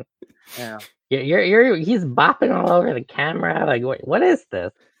 man? Yeah, he's bopping all over the camera. Like, what is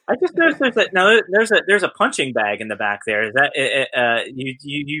this? I just noticed there's a punching bag in the back there. Is that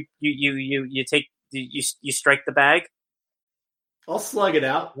you strike the bag? I'll slug it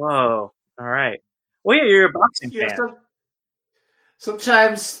out. Whoa! All right. Well, yeah, you're a boxing fan.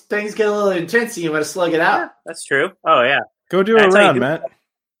 Sometimes things get a little intense and you want to slug it out. Yeah, that's true. Oh, yeah. Go do a round, Matt.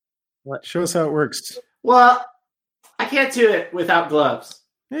 What? Show us how it works. Well, I can't do it without gloves.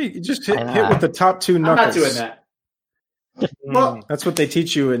 Hey, you just hit with the top two knuckles. I'm not doing that. Well, that's what they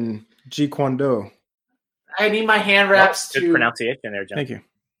teach you in Jeet Kune Do. I need my hand wraps good pronunciation there, John. Thank you.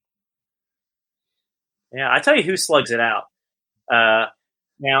 Yeah, I tell you who slugs it out. Now,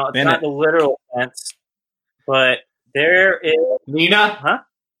 it's not the literal sense, but there is... Nina? Huh?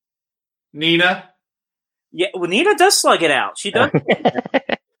 Nina? Yeah, well, Nina does slug it out. She does.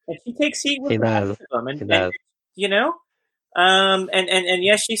 And she takes heat with them. And, you know? And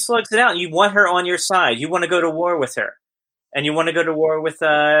yes, she slugs it out. You want her on your side. You want to go to war with her. And you want to go to war with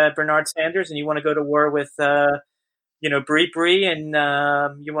Bernard Sanders, and you want to go to war with... Brie, and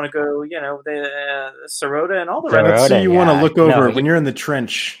you want to go, the Sirota and all the rest. So you want to look over when you're in the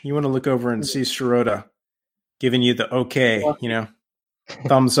trench. You want to look over and see Sirota giving you the okay,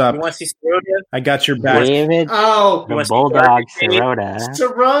 thumbs up. You want to see Sirota? I got your back. David, the bulldog Sirota.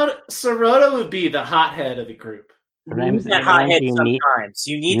 Sirota would be the hothead of the group. You need that hothead sometimes.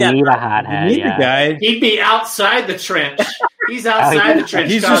 You need a You hothead. need the guy. He'd be outside the trench. He's outside the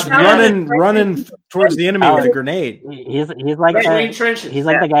trench. He's just running towards the enemy with a grenade. He's like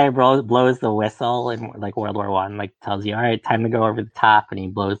the guy who blows the whistle in like World War I, like tells you, all right, time to go over the top, and he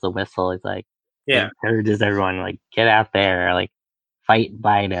blows the whistle. He's like, encourages everyone, like, get out there, like, fight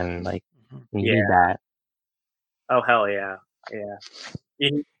Biden, like, you need that. Oh hell yeah, yeah.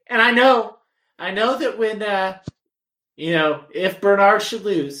 And I know that when if Bernard should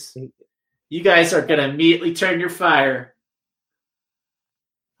lose, you guys are going to immediately turn your fire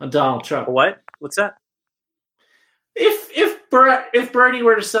on Donald Trump. What? What's that? If Bernie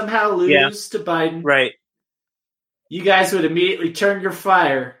were to somehow lose to Biden, right? You guys would immediately turn your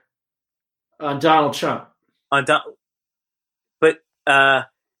fire on Donald Trump. Right.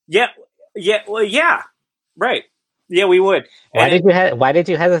 Yeah, we would. Why did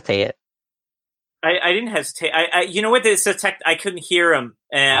you hesitate? I didn't hesitate. You know what? It's a tech. I couldn't hear him,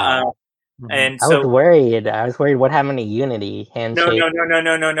 and I was worried. What happened to unity handshake?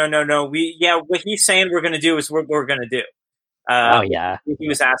 No. What he's saying we're going to do is what we're going to do. He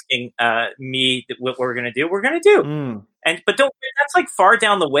was asking me what we're going to do. We're going to do, but don't. That's like far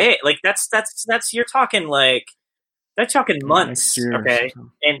down the way. Like that's you're talking like that's talking months. Okay,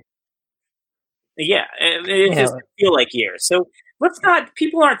 and Yeah, it just feel like years. So let's not.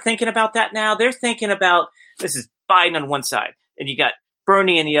 People aren't thinking about that now. They're thinking about this is Biden on one side, and you got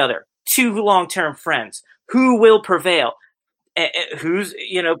Bernie on the other. Two long-term friends. Who will prevail? Who's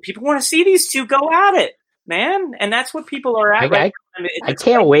people want to see these two go at it, man, and that's what people are at. I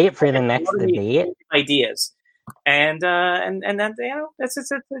can't wait for the next debate. Ideas, and then that's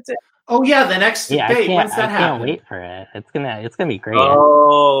it. Oh yeah, the next debate. When's that happen? I can't wait for it. It's gonna be great.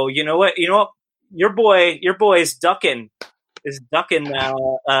 Oh, you know what? Your boy is ducking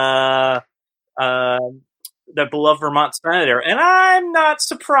the beloved Vermont senator, and I'm not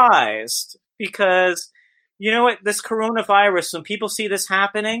surprised because you know what? This coronavirus. When people see this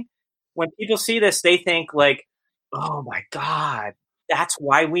happening, they think like, "Oh my God, that's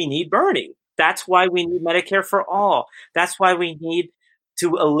why we need Bernie. That's why we need Medicare for all. That's why we need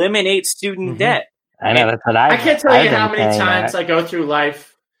to eliminate student debt." I know that's what I can't tell you how many times I go through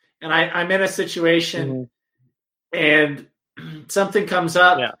life and I'm in a situation and something comes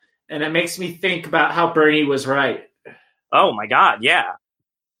up and it makes me think about how Bernie was right. Oh my God. Yeah.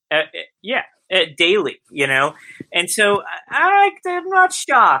 Daily, and so I'm not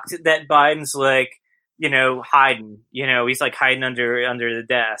shocked that Biden's like, hiding, he's like hiding under the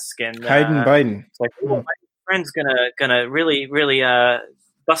desk and hiding Biden. It's like, oh, my friend's gonna really, really,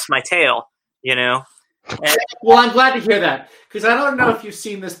 bust my tail, And, well, I'm glad to hear that because I don't know if you've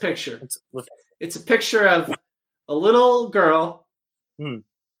seen this picture. It's a picture of a little girl, and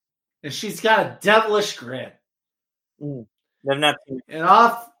she's got a devilish grin. And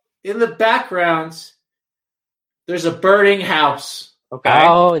off in the background, there's a burning house. Okay.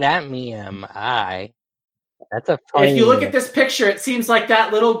 Oh, that meme. That's a funny. If you look at this picture, it seems like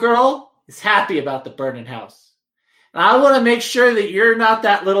that little girl is happy about the burning house. And I want to make sure that you're not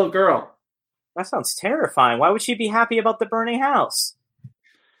that little girl. That sounds terrifying. Why would she be happy about the burning house?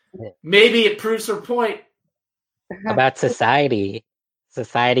 Maybe it proves her point. About society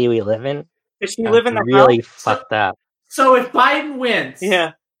we live in. Does she live in the really house? Fucked up. So if Biden wins,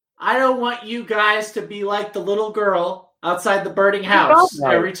 I don't want you guys to be like the little girl outside the burning house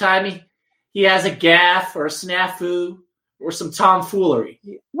every time he has a gaffe or a snafu or some tomfoolery.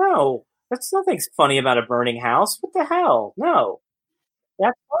 No, that's nothing's funny about a burning house. What the hell? No.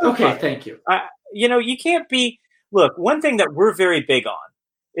 That's okay, funny. Thank you. You can't be... Look, one thing that we're very big on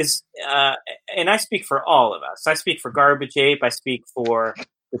is, and I speak for all of us. I speak for Garbage Ape. I speak for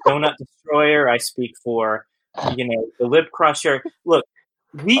the Donut Destroyer. I speak for, the Lip Crusher. Look,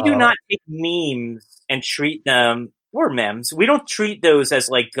 we do not take memes and treat them, or memes. We don't treat those as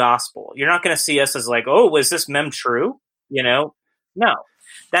like gospel. You're not going to see us as like, oh, was this meme true? No,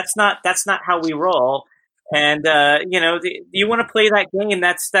 that's not how we roll. And you want to play that game?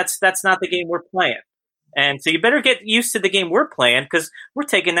 That's not the game we're playing. And so you better get used to the game we're playing because we're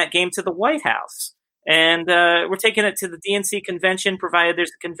taking that game to the White House, and we're taking it to the DNC convention, provided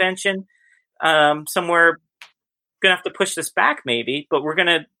there's a convention somewhere. Gonna have to push this back, maybe, but we're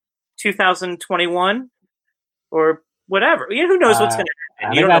gonna 2021 or whatever. Who knows what's gonna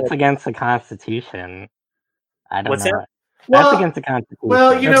happen? I think that's against the Constitution. I don't know. That? That's against the Constitution.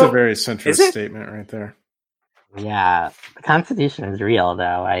 Well, that's a very centrist statement right there. Yeah, the Constitution is real,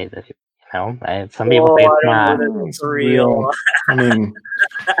 though. Some people say it's not. It's real. I mean,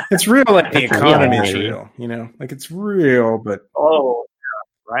 it's real like the economy is real. Like it's real, but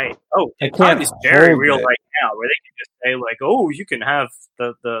right. Oh, the economy is very real right now, where they can just say like, "Oh, you can have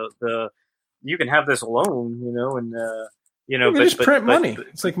you can have this loan," and but just print money.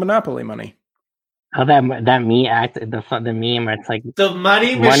 It's like monopoly money. Oh, that meme the meme where it's like the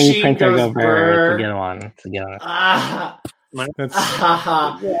money machine goes over. It's a good one.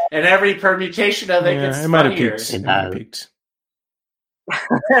 And every permutation of it gets funnier. It does.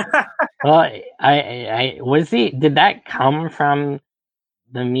 Well, did that come from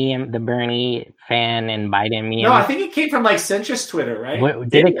the meme, the Bernie fan and Biden meme? No, I think it came from like centrist Twitter, right?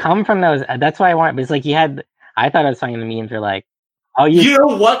 Did it come from those? That's why I want. It's like I thought I was funny. The memes are like, oh, you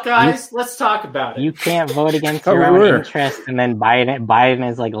know what, guys? Let's talk about it. You can't vote against your own interest, and then Biden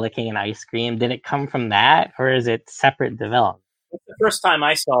is like licking an ice cream. Did it come from that, or is it separate development? It's the first time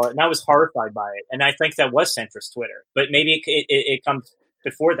I saw it, and I was horrified by it. And I think that was centrist Twitter, but maybe it comes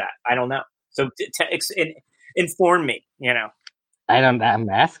before that. I don't know. So inform me. I'm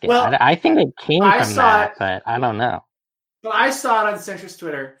asking. Well, I think it came from that, but I don't know. But I saw it on centrist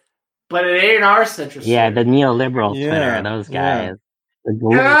Twitter, but it ain't our centrist. Yeah, Twitter. The neoliberal Twitter. Those guys. The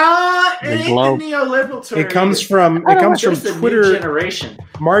neoliberal Twitter. It comes from Twitter. New generation.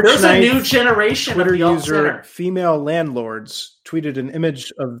 March There's 9th, a new generation Twitter of the user female landlords tweeted an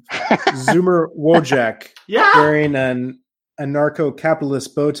image of Zoomer Wojak wearing an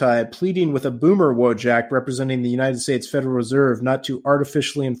anarcho-capitalist bow tie, pleading with a boomer Wojak representing the United States Federal Reserve not to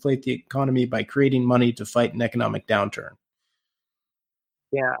artificially inflate the economy by creating money to fight an economic downturn.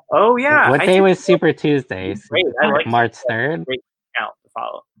 Yeah. Oh, yeah. What day was Super Tuesday? Great. I like March 3rd? Great account to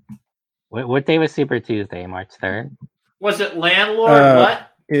follow. What day was Super Tuesday? March 3rd? Was it landlord? What?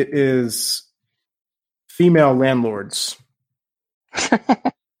 It is female landlords. That's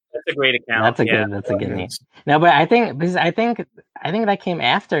a great account. That's a good name. No, but I think that came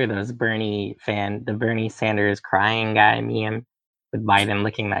after those Bernie Sanders crying guy meme with Biden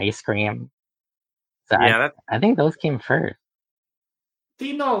licking the ice cream. So yeah, I think those came first.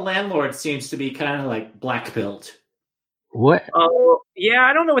 Female landlord seems to be kind of like black-pilled. What? Oh, yeah,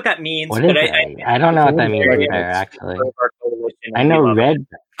 I don't know what that means. What is I don't know what that means either, actually. I know red.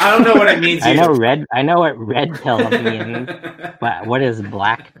 I don't know what it means either. I know red. I know what red pill means, but what is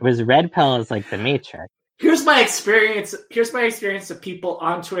black? Was red pill is like the Matrix. Here's my experience of people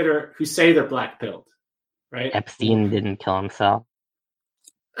on Twitter who say they're black-pilled, right? Epstein didn't kill himself.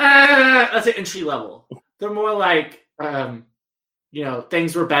 That's an entry level. They're more like,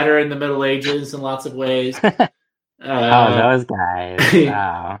 things were better in the Middle Ages in lots of ways. Those guys.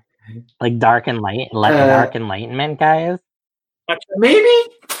 Oh. Like dark enlightenment guys?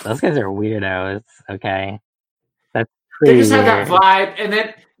 Maybe? Those guys are weirdos, okay? That's they just have that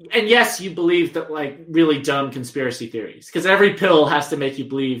vibe, and yes, you believe that like really dumb conspiracy theories. Because every pill has to make you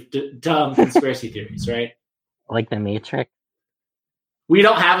believe dumb conspiracy theories, right? Like the Matrix? We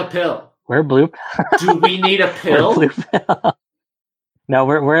don't have a pill. We're blue pill. Do we need a pill? We're blue pill. No,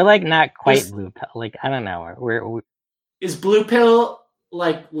 we're like not quite blue pill. Like I don't know. We're is blue pill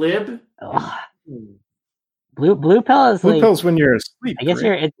like lib? Blue pill is blue like pill's when you're asleep. I guess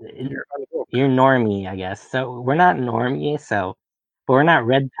right? you're normie, I guess. So we're not normie, but we're not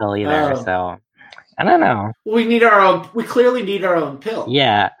red pill either. So I don't know. We clearly need our own pill.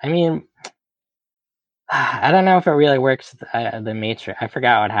 Yeah, I mean, I don't know if it really works. The Matrix. I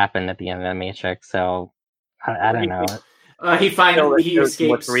forgot what happened at the end of the Matrix, so I don't know. He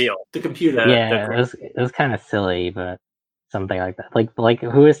escapes the computer. Yeah, it was kind of silly, but something like that. Like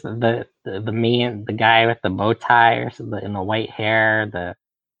who is the guy with the bow tie or something in the white hair?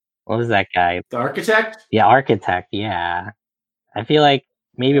 What was that guy? The architect? Yeah, architect. Yeah, I feel like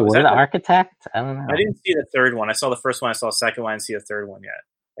maybe we're the architect. I don't know. I didn't see the third one. I saw the first one. I saw the second one. I didn't see the third one yet.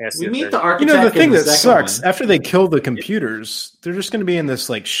 We meet the architect. The thing that sucks after they kill the computers, they're just going to be in this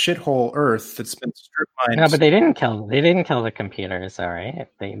like shithole Earth that's been strip mined. No, but they didn't kill the computers. All right,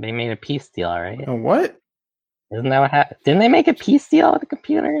 they made a peace deal. All right. Oh, what? Isn't that what happened? Didn't they make a peace deal with the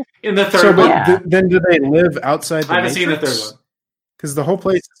computers in the third one? Yeah. Then do they live outside? I haven't seen the third one because the whole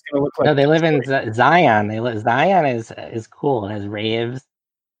place is going to look like. No, they live in Zion. Zion is cool. It has raves,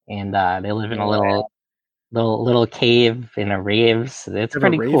 and they live in a little cave in a raves. It's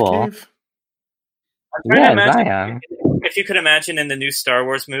pretty cool. Cave? Yeah, Zion. If you could imagine in the new Star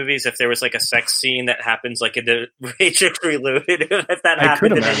Wars movies, if there was like a sex scene that happens like in the Matrix Reloaded, if that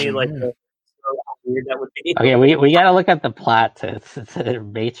happened in any like. Weird that would be. Okay, we got to look at the plot to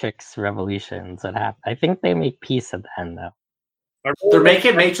Matrix Revolutions. That happened. I think they make peace at the end, though. They're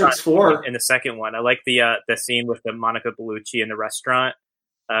making Matrix 4 in the second one. I like the scene with the Monica Bellucci in the restaurant.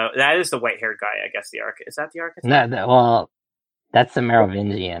 That is the white-haired guy, I guess. Is that the architect? No, that's the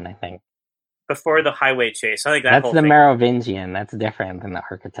Merovingian, I think. Before the highway chase, I think that's the Merovingian. That's different than the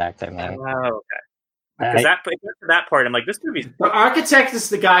architect. I mean. Oh, okay. Because that part, I'm like, this movie's... The architect is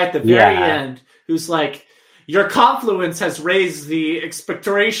the guy at the very end who's like, your confluence has raised the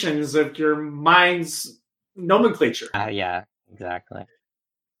expectations of your mind's nomenclature. Yeah, exactly.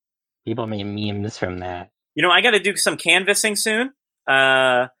 People made memes from that. I got to do some canvassing soon.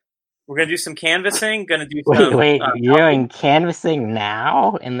 We're going to do some canvassing. Wait, you're doing canvassing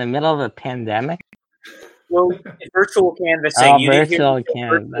now? In the middle of a pandemic? Well, virtual canvassing. Virtual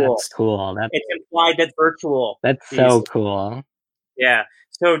canvassing. That's cool. It's implied that virtual. That's so cool. Yeah.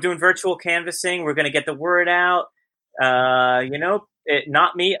 So doing virtual canvassing, we're going to get the word out.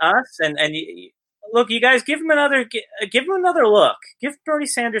 Not me, us, and look, you guys, give him another look. Give Bernie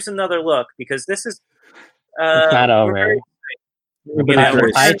Sanders another look because this is. It's not over.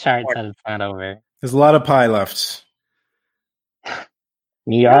 The pie chart said it's not over. There's a lot of pie left.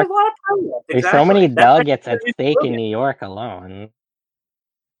 New York. There's so many delegates at stake in New York alone.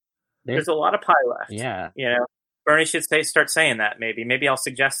 There's a lot of pie left. Yeah. Bernie should start saying that. Maybe I'll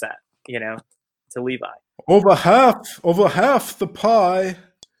suggest that. To Levi. Over half the pie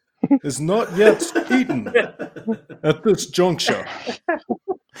is not yet eaten at this juncture.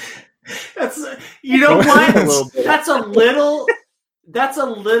 That's what? That's a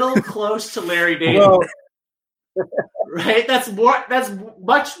little close to Larry David. Well, Right? That's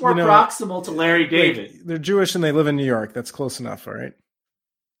much more proximal to Larry David. They're Jewish and they live in New York. That's close enough, all right?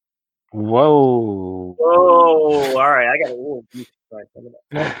 Whoa. All right. I got a little. Sorry,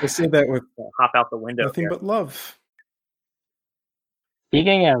 I say that with hop out the window. nothing but love.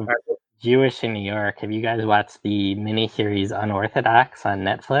 Speaking of Jewish in New York, have you guys watched the miniseries Unorthodox on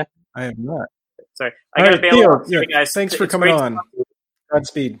Netflix? I have not. Sorry, I got to bail out. Sorry, guys. Thanks for coming on.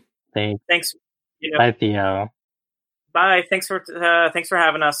 Godspeed. Thanks. You know, bye, Theo. Bye. Thanks for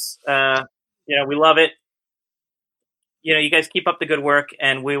having us. We love it. You guys keep up the good work,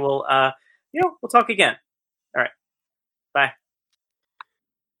 and we will. We'll talk again. All right. Bye.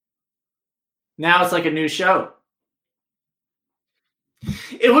 Now it's like a new show.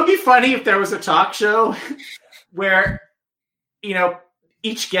 It would be funny if there was a talk show where,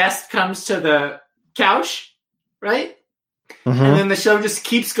 each guest comes to the couch, right? Mm-hmm. And then the show just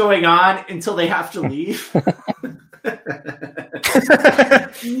keeps going on until they have to leave.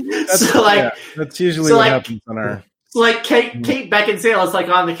 That's usually what happens on our. So like Kate Beckinsale is like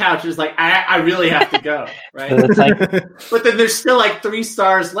on the couch. Is like I really have to go, right? But then there's still like 3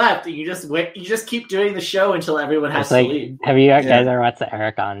 stars left, and you just wait. You just keep doing the show until everyone has to leave. Have you guys ever watched the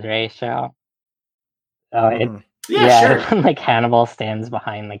Eric Andre show? Oh, sure. Like Hannibal stands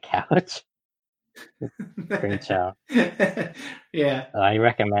behind the couch. Great show. Yeah, I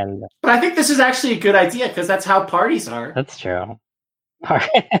recommend. But I think this is actually a good idea because that's how parties are. That's true. So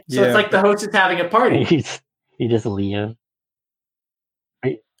it's like the host is having a party. You just leave.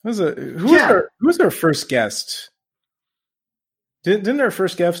 Who was our first guest? Didn't our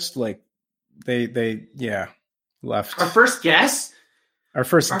first guest they left? Our first guest? Our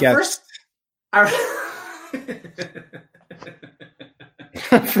first guest.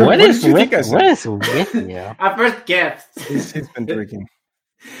 What is with you? Our first guest. He's been drinking.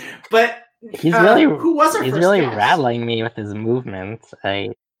 But he's really who was our he's first really guest? rattling me with his movements.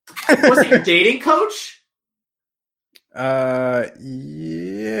 Was it your dating coach? Yeah.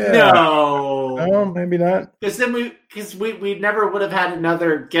 No, maybe not. Because we never would have had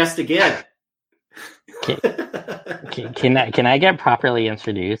another guest again. Can I get properly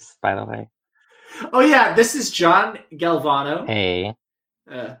introduced? By the way. Oh yeah, this is John Galvano. Hey,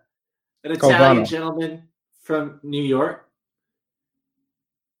 an Italian gentleman from New York.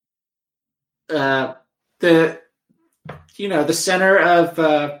 The center of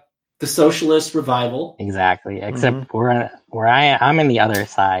the socialist revival. Exactly. Except I'm in the other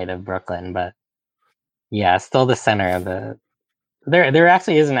side of Brooklyn, but yeah, still the center of the. There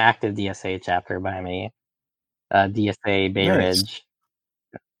actually is an active DSA chapter by me. DSA Bay Ridge.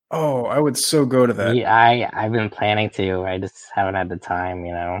 Oh, I would so go to that. Yeah, I've been planning to. I just haven't had the time,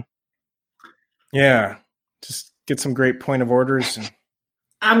 Yeah, just get some great point of orders.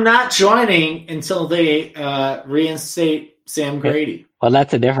 I'm not joining until they reinstate Sam Grady. Well,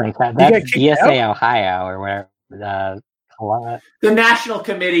 that's a different. That's DSA out? Ohio or where. The National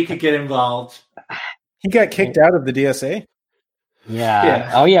Committee could get involved. He got kicked out of the DSA.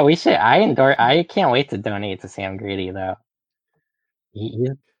 Yeah. Oh yeah, we should. I can't wait to donate to Sam Grady though. He's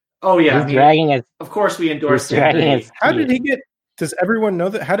dragging his. Of course, we endorse him. How did he get? Does everyone know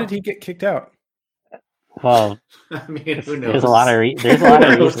that? How did he get kicked out? Well, I mean, who knows? There's a lot of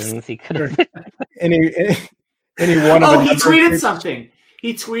reasons he could have. Any one of them. He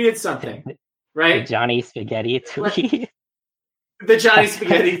tweeted something. Right? The Johnny Spaghetti tweet. The Johnny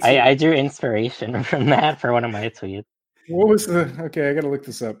Spaghetti tweet. I drew inspiration from that for one of my tweets. What was okay, I gotta look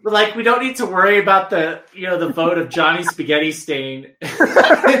this up. But we don't need to worry about the vote of Johnny Spaghetti Stain.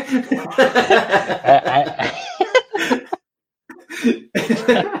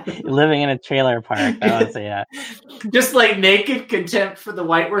 Living in a trailer park. That was just naked contempt for the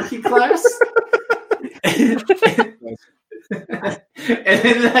white working class. And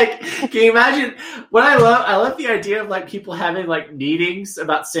then can you imagine what I love the idea of people having Yeah. meetings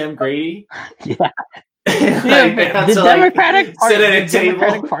about Sam Grady. The Democratic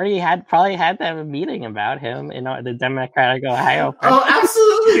Party probably had to have a meeting about him in the Democratic Ohio Party. Oh,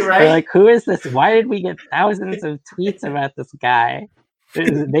 absolutely, right? They're who is this? Why did we get thousands of tweets about this guy?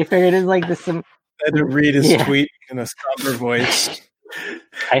 They figured it's this some. I had to read his tweet in a somber voice.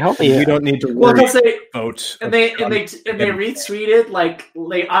 I hope we don't need to worry vote. And they retweeted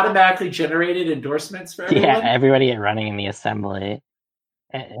they automatically generated endorsements for everyone. Yeah, everybody running in the assembly.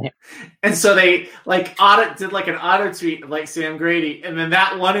 And so they did an auto tweet of Sam Grady, and then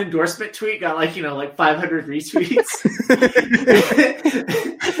that one endorsement tweet got 500 retweets.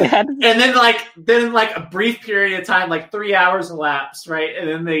 And then a brief period of time, 3 hours elapsed, right? And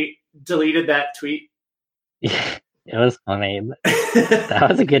then they deleted that tweet. Yeah, it was funny. That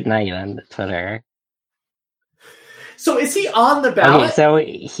was a good night on Twitter. So is he on the ballot? Okay, so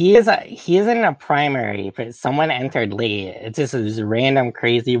he is in a primary, but someone entered late. It's just this random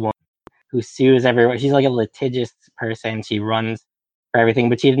crazy woman who sues everyone. She's like a litigious person. She runs for everything,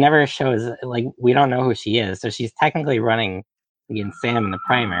 but she never shows, like, we don't know who she is. So she's technically running against Sam in the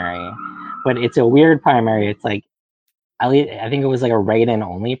primary, but it's a weird primary. It's like, I think it was like a write-in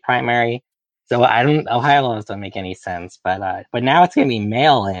only primary. So Ohio laws don't make any sense, but now it's gonna be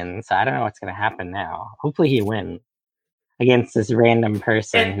mail-in. So I don't know what's gonna happen now. Hopefully he wins against this random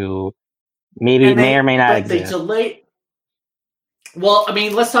person who may or may not exist. They delayed. Well, I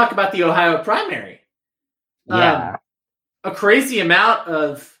mean, let's talk about the Ohio primary. Yeah. A crazy amount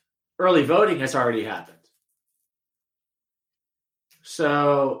of early voting has already happened.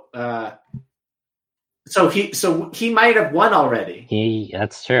 So he might have won already.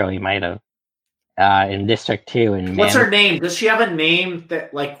 That's true. He might have. In District 2. What's her name? Does she have a name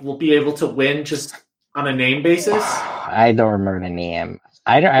that will be able to win just on a name basis? I don't remember the name.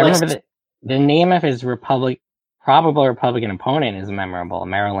 I remember the name of his probable Republican opponent is memorable,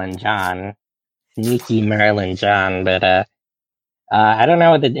 Marilyn John. Sneaky Marilyn John, but I don't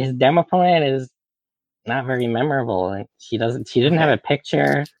know. His Dem opponent is not very memorable. She didn't have a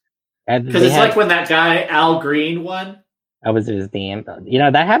picture. Because it's like when that guy Al Green won. That was his name.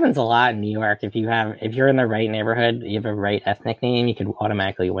 That happens a lot in New York. If you're in the right neighborhood, you have a right ethnic name, you can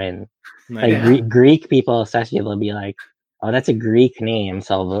automatically win. Like Greek people, especially, they'll be like, "Oh, that's a Greek name,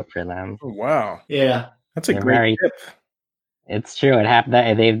 so I'll vote for them." Oh, wow. Yeah, that's a great tip. It's true. It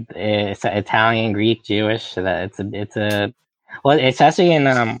happened. It's Italian, Greek, Jewish. So that it's actually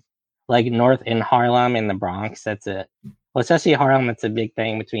in like north in Harlem in the Bronx. Especially Harlem. It's a big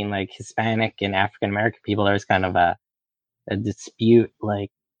thing between like Hispanic and African American people. There's kind of a dispute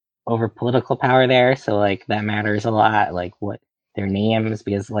like over political power there. So like that matters a lot. Like what their names,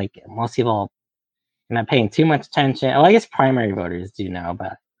 because like most people are not paying too much attention. Well, I guess primary voters do know,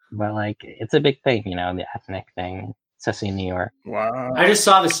 but like it's a big thing. The ethnic thing. Especially in New York. Wow! I just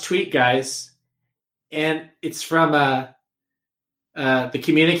saw this tweet, guys, and it's from the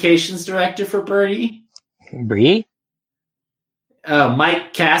communications director for Bernie, Bree,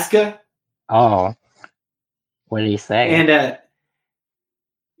 Mike Casca. Oh, what did he say? And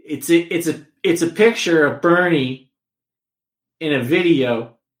it's a picture of Bernie in a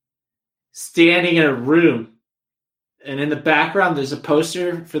video, standing in a room, and in the background there's a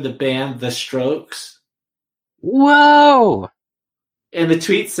poster for the band The Strokes. Whoa! And the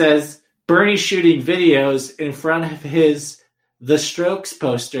tweet says, Bernie shooting videos in front of his The Strokes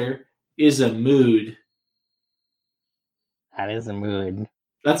poster is a mood. That is a mood.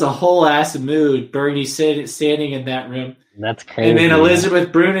 That's a whole ass mood. Bernie standing in that room. That's crazy. And then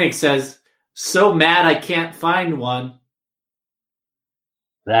Elizabeth Brunig says, so mad I can't find one.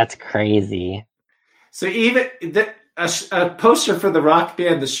 That's crazy. So even a poster for the rock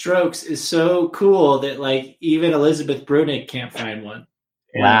band The Strokes is so cool that like even Elizabeth Brunig can't find one.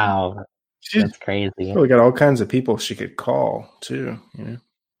 Wow, that's crazy. We got all kinds of people she could call too.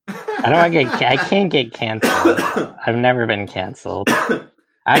 I can't get canceled. I've never been canceled.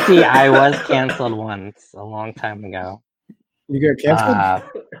 Actually, I was canceled once a long time ago. You got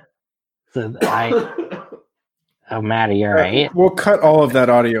canceled? Oh, Matt, you're right. We'll cut all of that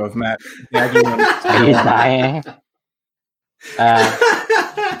audio of Matt gagging on. Are you dying?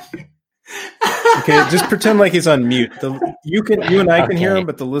 Okay, just pretend like he's on mute. You and I can hear him,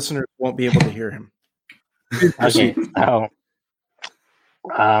 but the listeners won't be able to hear him. Okay, so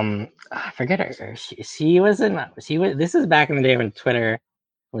I forget her. She was. This is back in the day when Twitter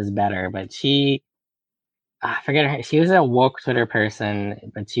was better, but I forget her. She was a woke Twitter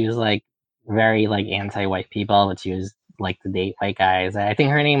person, but she was like very like anti-white people, but she was like to date white guys. I think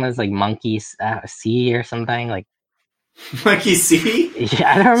her name was like Monkey C or something like. Monkey C?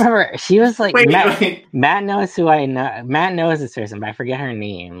 Yeah, I don't remember. She was like wait. Matt knows who I know. Matt knows this person, but I forget her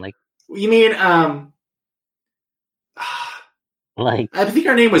name. Like you mean like I think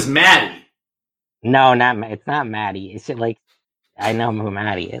her name was Maddie. No, it's not Maddie. It's like I know who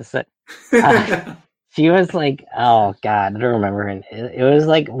Maddie is. She was like, oh god, I don't remember her. It was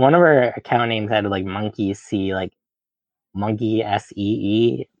like one of her account names had like Monkey C, like Monkey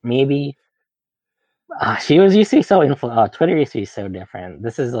SEE maybe. She used to be so Twitter used to be so different.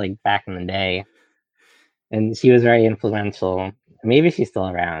 This is like back in the day, and she was very influential. Maybe she's still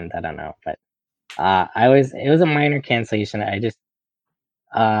around. I don't know, but it was a minor cancellation. I just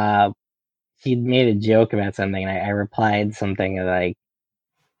she made a joke about something, and I replied something like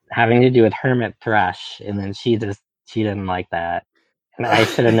having to do with hermit thrush, and then she didn't like that, and I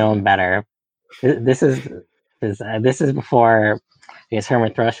should have known better. This is before I guess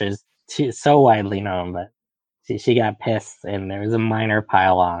hermit thrush is so widely known, but she got pissed, and there was a minor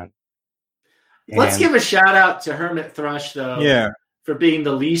pile on. Let's give a shout out to Hermit Thrush though. Yeah. For being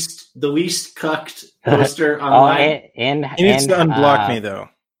the least cucked poster online. And he needs to unblock me though.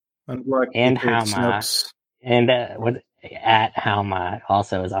 Unblock and Hauma. And what at Hauma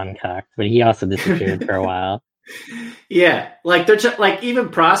also is uncucked, but he also disappeared for a while. Yeah, like they're like even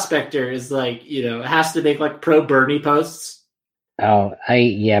Prospector is like, you know, has to make like pro Bernie posts. Oh,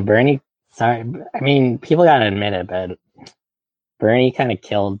 Bernie. Sorry, I mean people gotta admit it, but Bernie kind of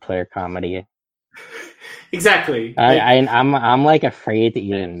killed Twitter comedy. Exactly. I'm like afraid to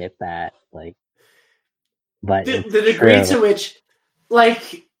even admit that. Like, but the degree to which,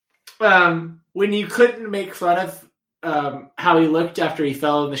 like, when you couldn't make fun of how he looked after he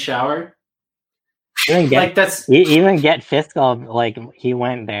fell in the shower. Even get Fiscal, like he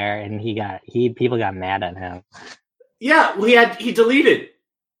went there and people got mad at him. Yeah, he deleted.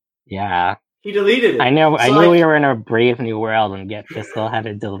 Yeah, he deleted it. I know. So I knew we were in a brave new world and Get Fiscal had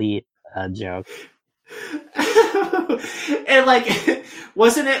to delete a joke. And like,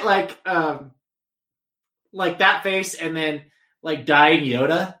 wasn't it like that face and then like dying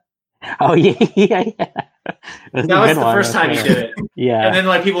Yoda? Oh yeah. That was the first time he did it. Yeah, and then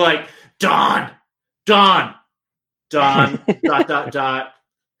like people were like Don, dot.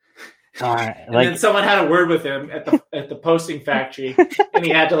 And then someone had a word with him at the posting factory, and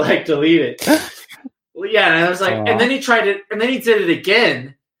he had to like delete it. Well, yeah, and I was like, and then he tried it, and then he did it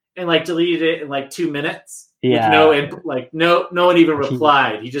again, and like deleted it in like 2 minutes. Yeah, no one even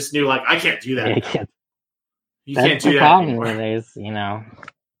replied. He just knew like I can't do that. You can't do that anymore. There's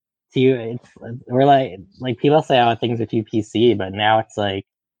we're like people say things are too PC, but now it's like.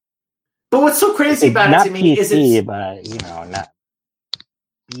 But what's so crazy about it to me is it's but not.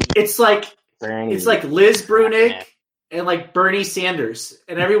 It's like Bernie. It's like Liz Brunig and like Bernie Sanders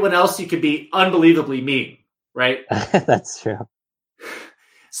and everyone else. You could be unbelievably mean, right? That's true.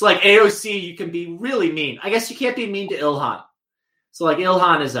 So like AOC, you can be really mean. I guess you can't be mean to Ilhan. So like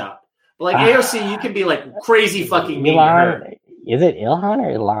Ilhan is out, but like AOC, you can be like crazy fucking mean to her. Is it Ilhan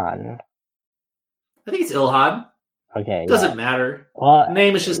or Ilan? I think it's Ilhan. Okay, doesn't matter. Well, the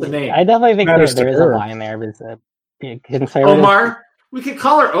name is just the name. I definitely think there is a line there, but Omar. We could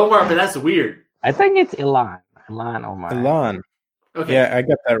call her Omar, but that's weird. I think it's Ilan. Ilan Omar. Ilan. Okay. Yeah, I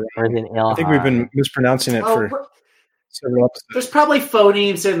got that right. Or is it Ilhan? I think we've been mispronouncing it for several episodes. There's probably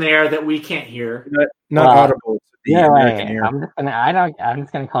phonemes in there that we can't hear. Not audible. Yeah, right. I'm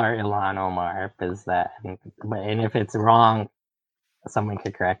just gonna call her Ilan Omar because and if it's wrong, someone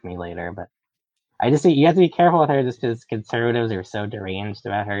could correct me later. But you have to be careful with her just because conservatives are so deranged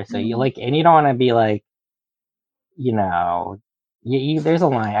about her. So you don't want to be like, you know. There's a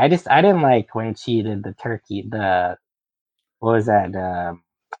line. I didn't like when she did what was that?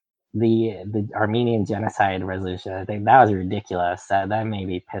 The Armenian genocide resolution. I think that was ridiculous. That made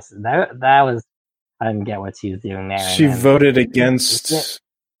me pissed. That was, I didn't get what she was doing there. She voted against. It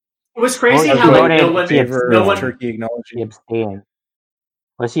was crazy how no one Turkey acknowledged. She abstained.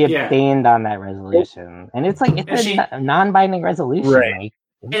 Well, she abstained on that resolution, and it's like a non-binding resolution. Right.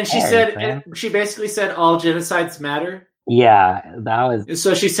 Like, and she said, and she basically said all genocides matter. Yeah, that was. And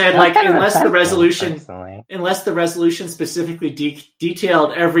so she said, like, unless the resolution specifically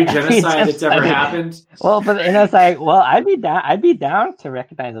detailed every genocide that's ever happened. Well, and it's like, I'd be down to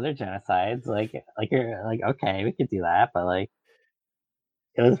recognize other genocides. You're like, okay, we could do that, but like,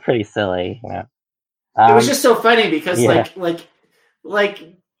 it was pretty silly, you know. It was just so funny because, like,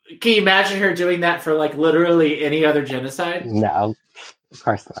 can you imagine her doing that for like literally any other genocide? No, of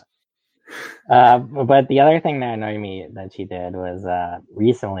course not. But the other thing that annoyed me that she did was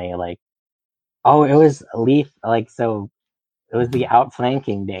recently, like, it was Leaf, like, so it was the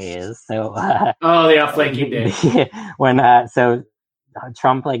outflanking days. So the outflanking days when so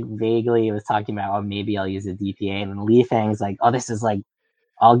Trump like vaguely was talking about maybe I'll use a DPA, and then Lee Fang's like, this is like,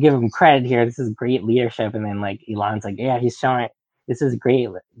 I'll give him credit here. This is great leadership, and then like Elon's like, yeah, he's showing this is great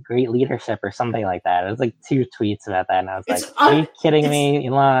leadership or something like that. It was like 2 tweets about that, and I was like, "Are you kidding me,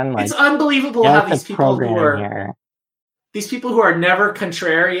 Elon?" Like, it's unbelievable how these people who are never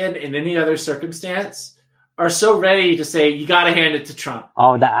contrarian in any other circumstance are so ready to say you got to hand it to Trump.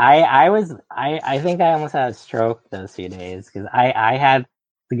 Oh, I think I almost had a stroke those few days because I had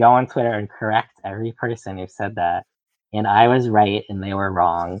to go on Twitter and correct every person who said that, and I was right and they were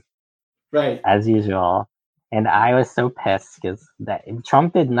wrong, right as usual. And I was so pissed because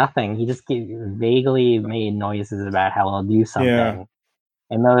Trump did nothing. He just vaguely made noises about how he'll do something. Yeah.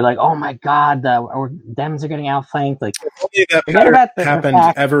 And they were like, "Oh my God, our Dems are getting outflanked." Like, forget about happened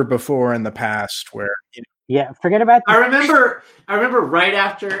ever before in the past, where forget about. I remember right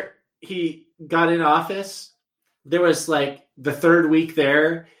after he got in office, there was like the third week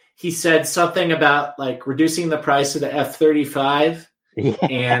there, he said something about like reducing the price of the F-35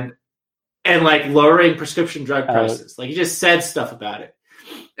 and like lowering prescription drug prices. Like he just said stuff about it.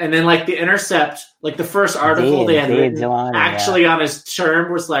 And then like The Intercept, like the first article they had written actually on his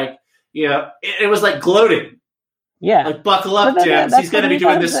term was like, it was like gloating. Yeah. Like buckle up, James. He's going to be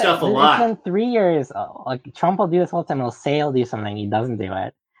doing this stuff a lot. In 3 years, like Trump will do this all the time. He'll say he'll do something. He doesn't do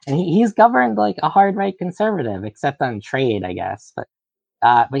it. And he's governed like a hard right conservative, except on trade, I guess.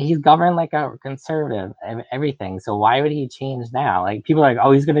 But he's governed like a conservative everything. So why would he change now? Like people are like,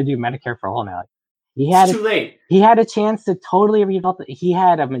 oh, he's going to do Medicare for all now. Like, it's too late. He had a chance to totally revolt. He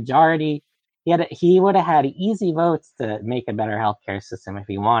had a majority. He would have had easy votes to make a better healthcare system if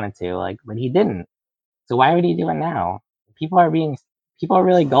he wanted to. Like, but he didn't. So why would he do it now? People are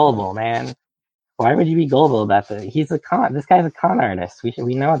really gullible, man. Why would you be gullible about this? This guy's a con artist.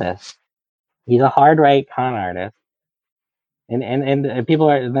 We know this. He's a hard right con artist. And people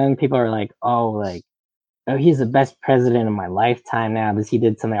are like, oh, he's the best president of my lifetime now because he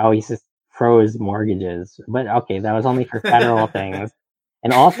did something. Oh, he just froze mortgages. But okay, that was only for federal things.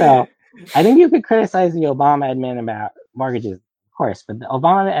 And also, I think you could criticize the Obama admin about mortgages, of course, but the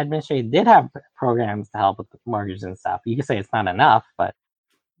Obama administration did have programs to help with mortgages and stuff. You could say it's not enough, but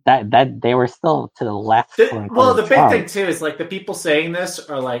that they were still to the left. The big thing too is like the people saying this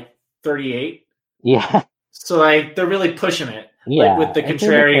are like 38. Yeah. So like they're really pushing it. Yeah. Like with the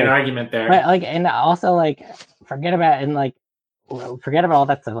contrarian argument there. But like, and also like forget about all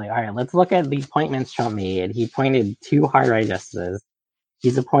that stuff. Like, all right, let's look at the appointments Trump made. He appointed 2 hard right justices.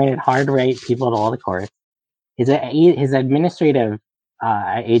 He's appointed hard right people to all the courts. His administrative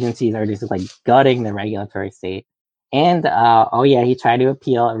agencies are just like gutting the regulatory state. And he tried to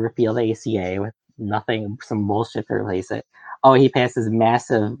repeal the ACA with some bullshit to replace it. Oh, he passed his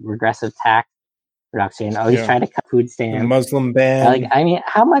massive regressive tax reduction. Oh, he's trying to cut food stamps. The Muslim ban.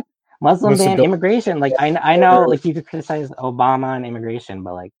 How much Muslim ban, immigration? Like I know, like you could criticize Obama on immigration,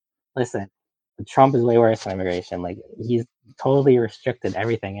 but like, listen, Trump is way worse on immigration. Like he's totally restricted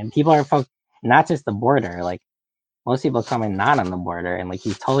everything, and people are not just the border. Like most people come in not on the border, and like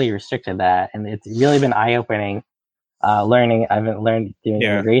he's totally restricted that, and it's really been eye opening. I've learned doing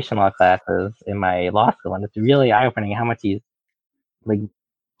immigration law classes in my law school, and it's really eye opening how much he's like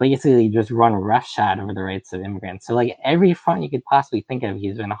basically just run roughshod over the rights of immigrants. So like every front you could possibly think of,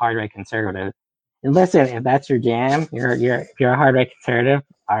 he's been a hard right conservative. And listen, if that's your jam, if you're a hard right conservative,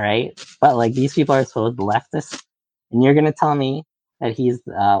 all right. But like these people are supposed leftists, and you're gonna tell me that he's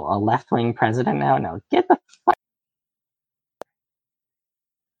a left wing president now? No, get the fuck.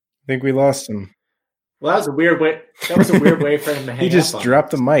 I think we lost him. Well, that was a weird way. That was a weird way for him to hang. He just dropped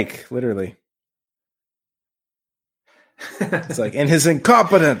the mic, literally. It's like, and his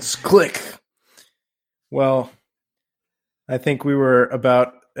incompetence, click. Well, I think we were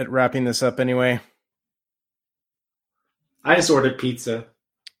about at wrapping this up anyway. I just ordered pizza.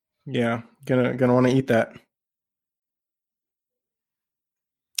 Yeah, gonna want to eat that.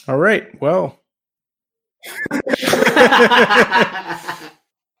 All right, well.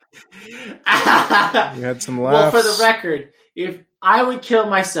 You had some laughs. Well, for the record, if I would kill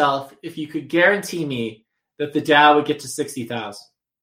myself if you could guarantee me that the Dow would get to 60,000.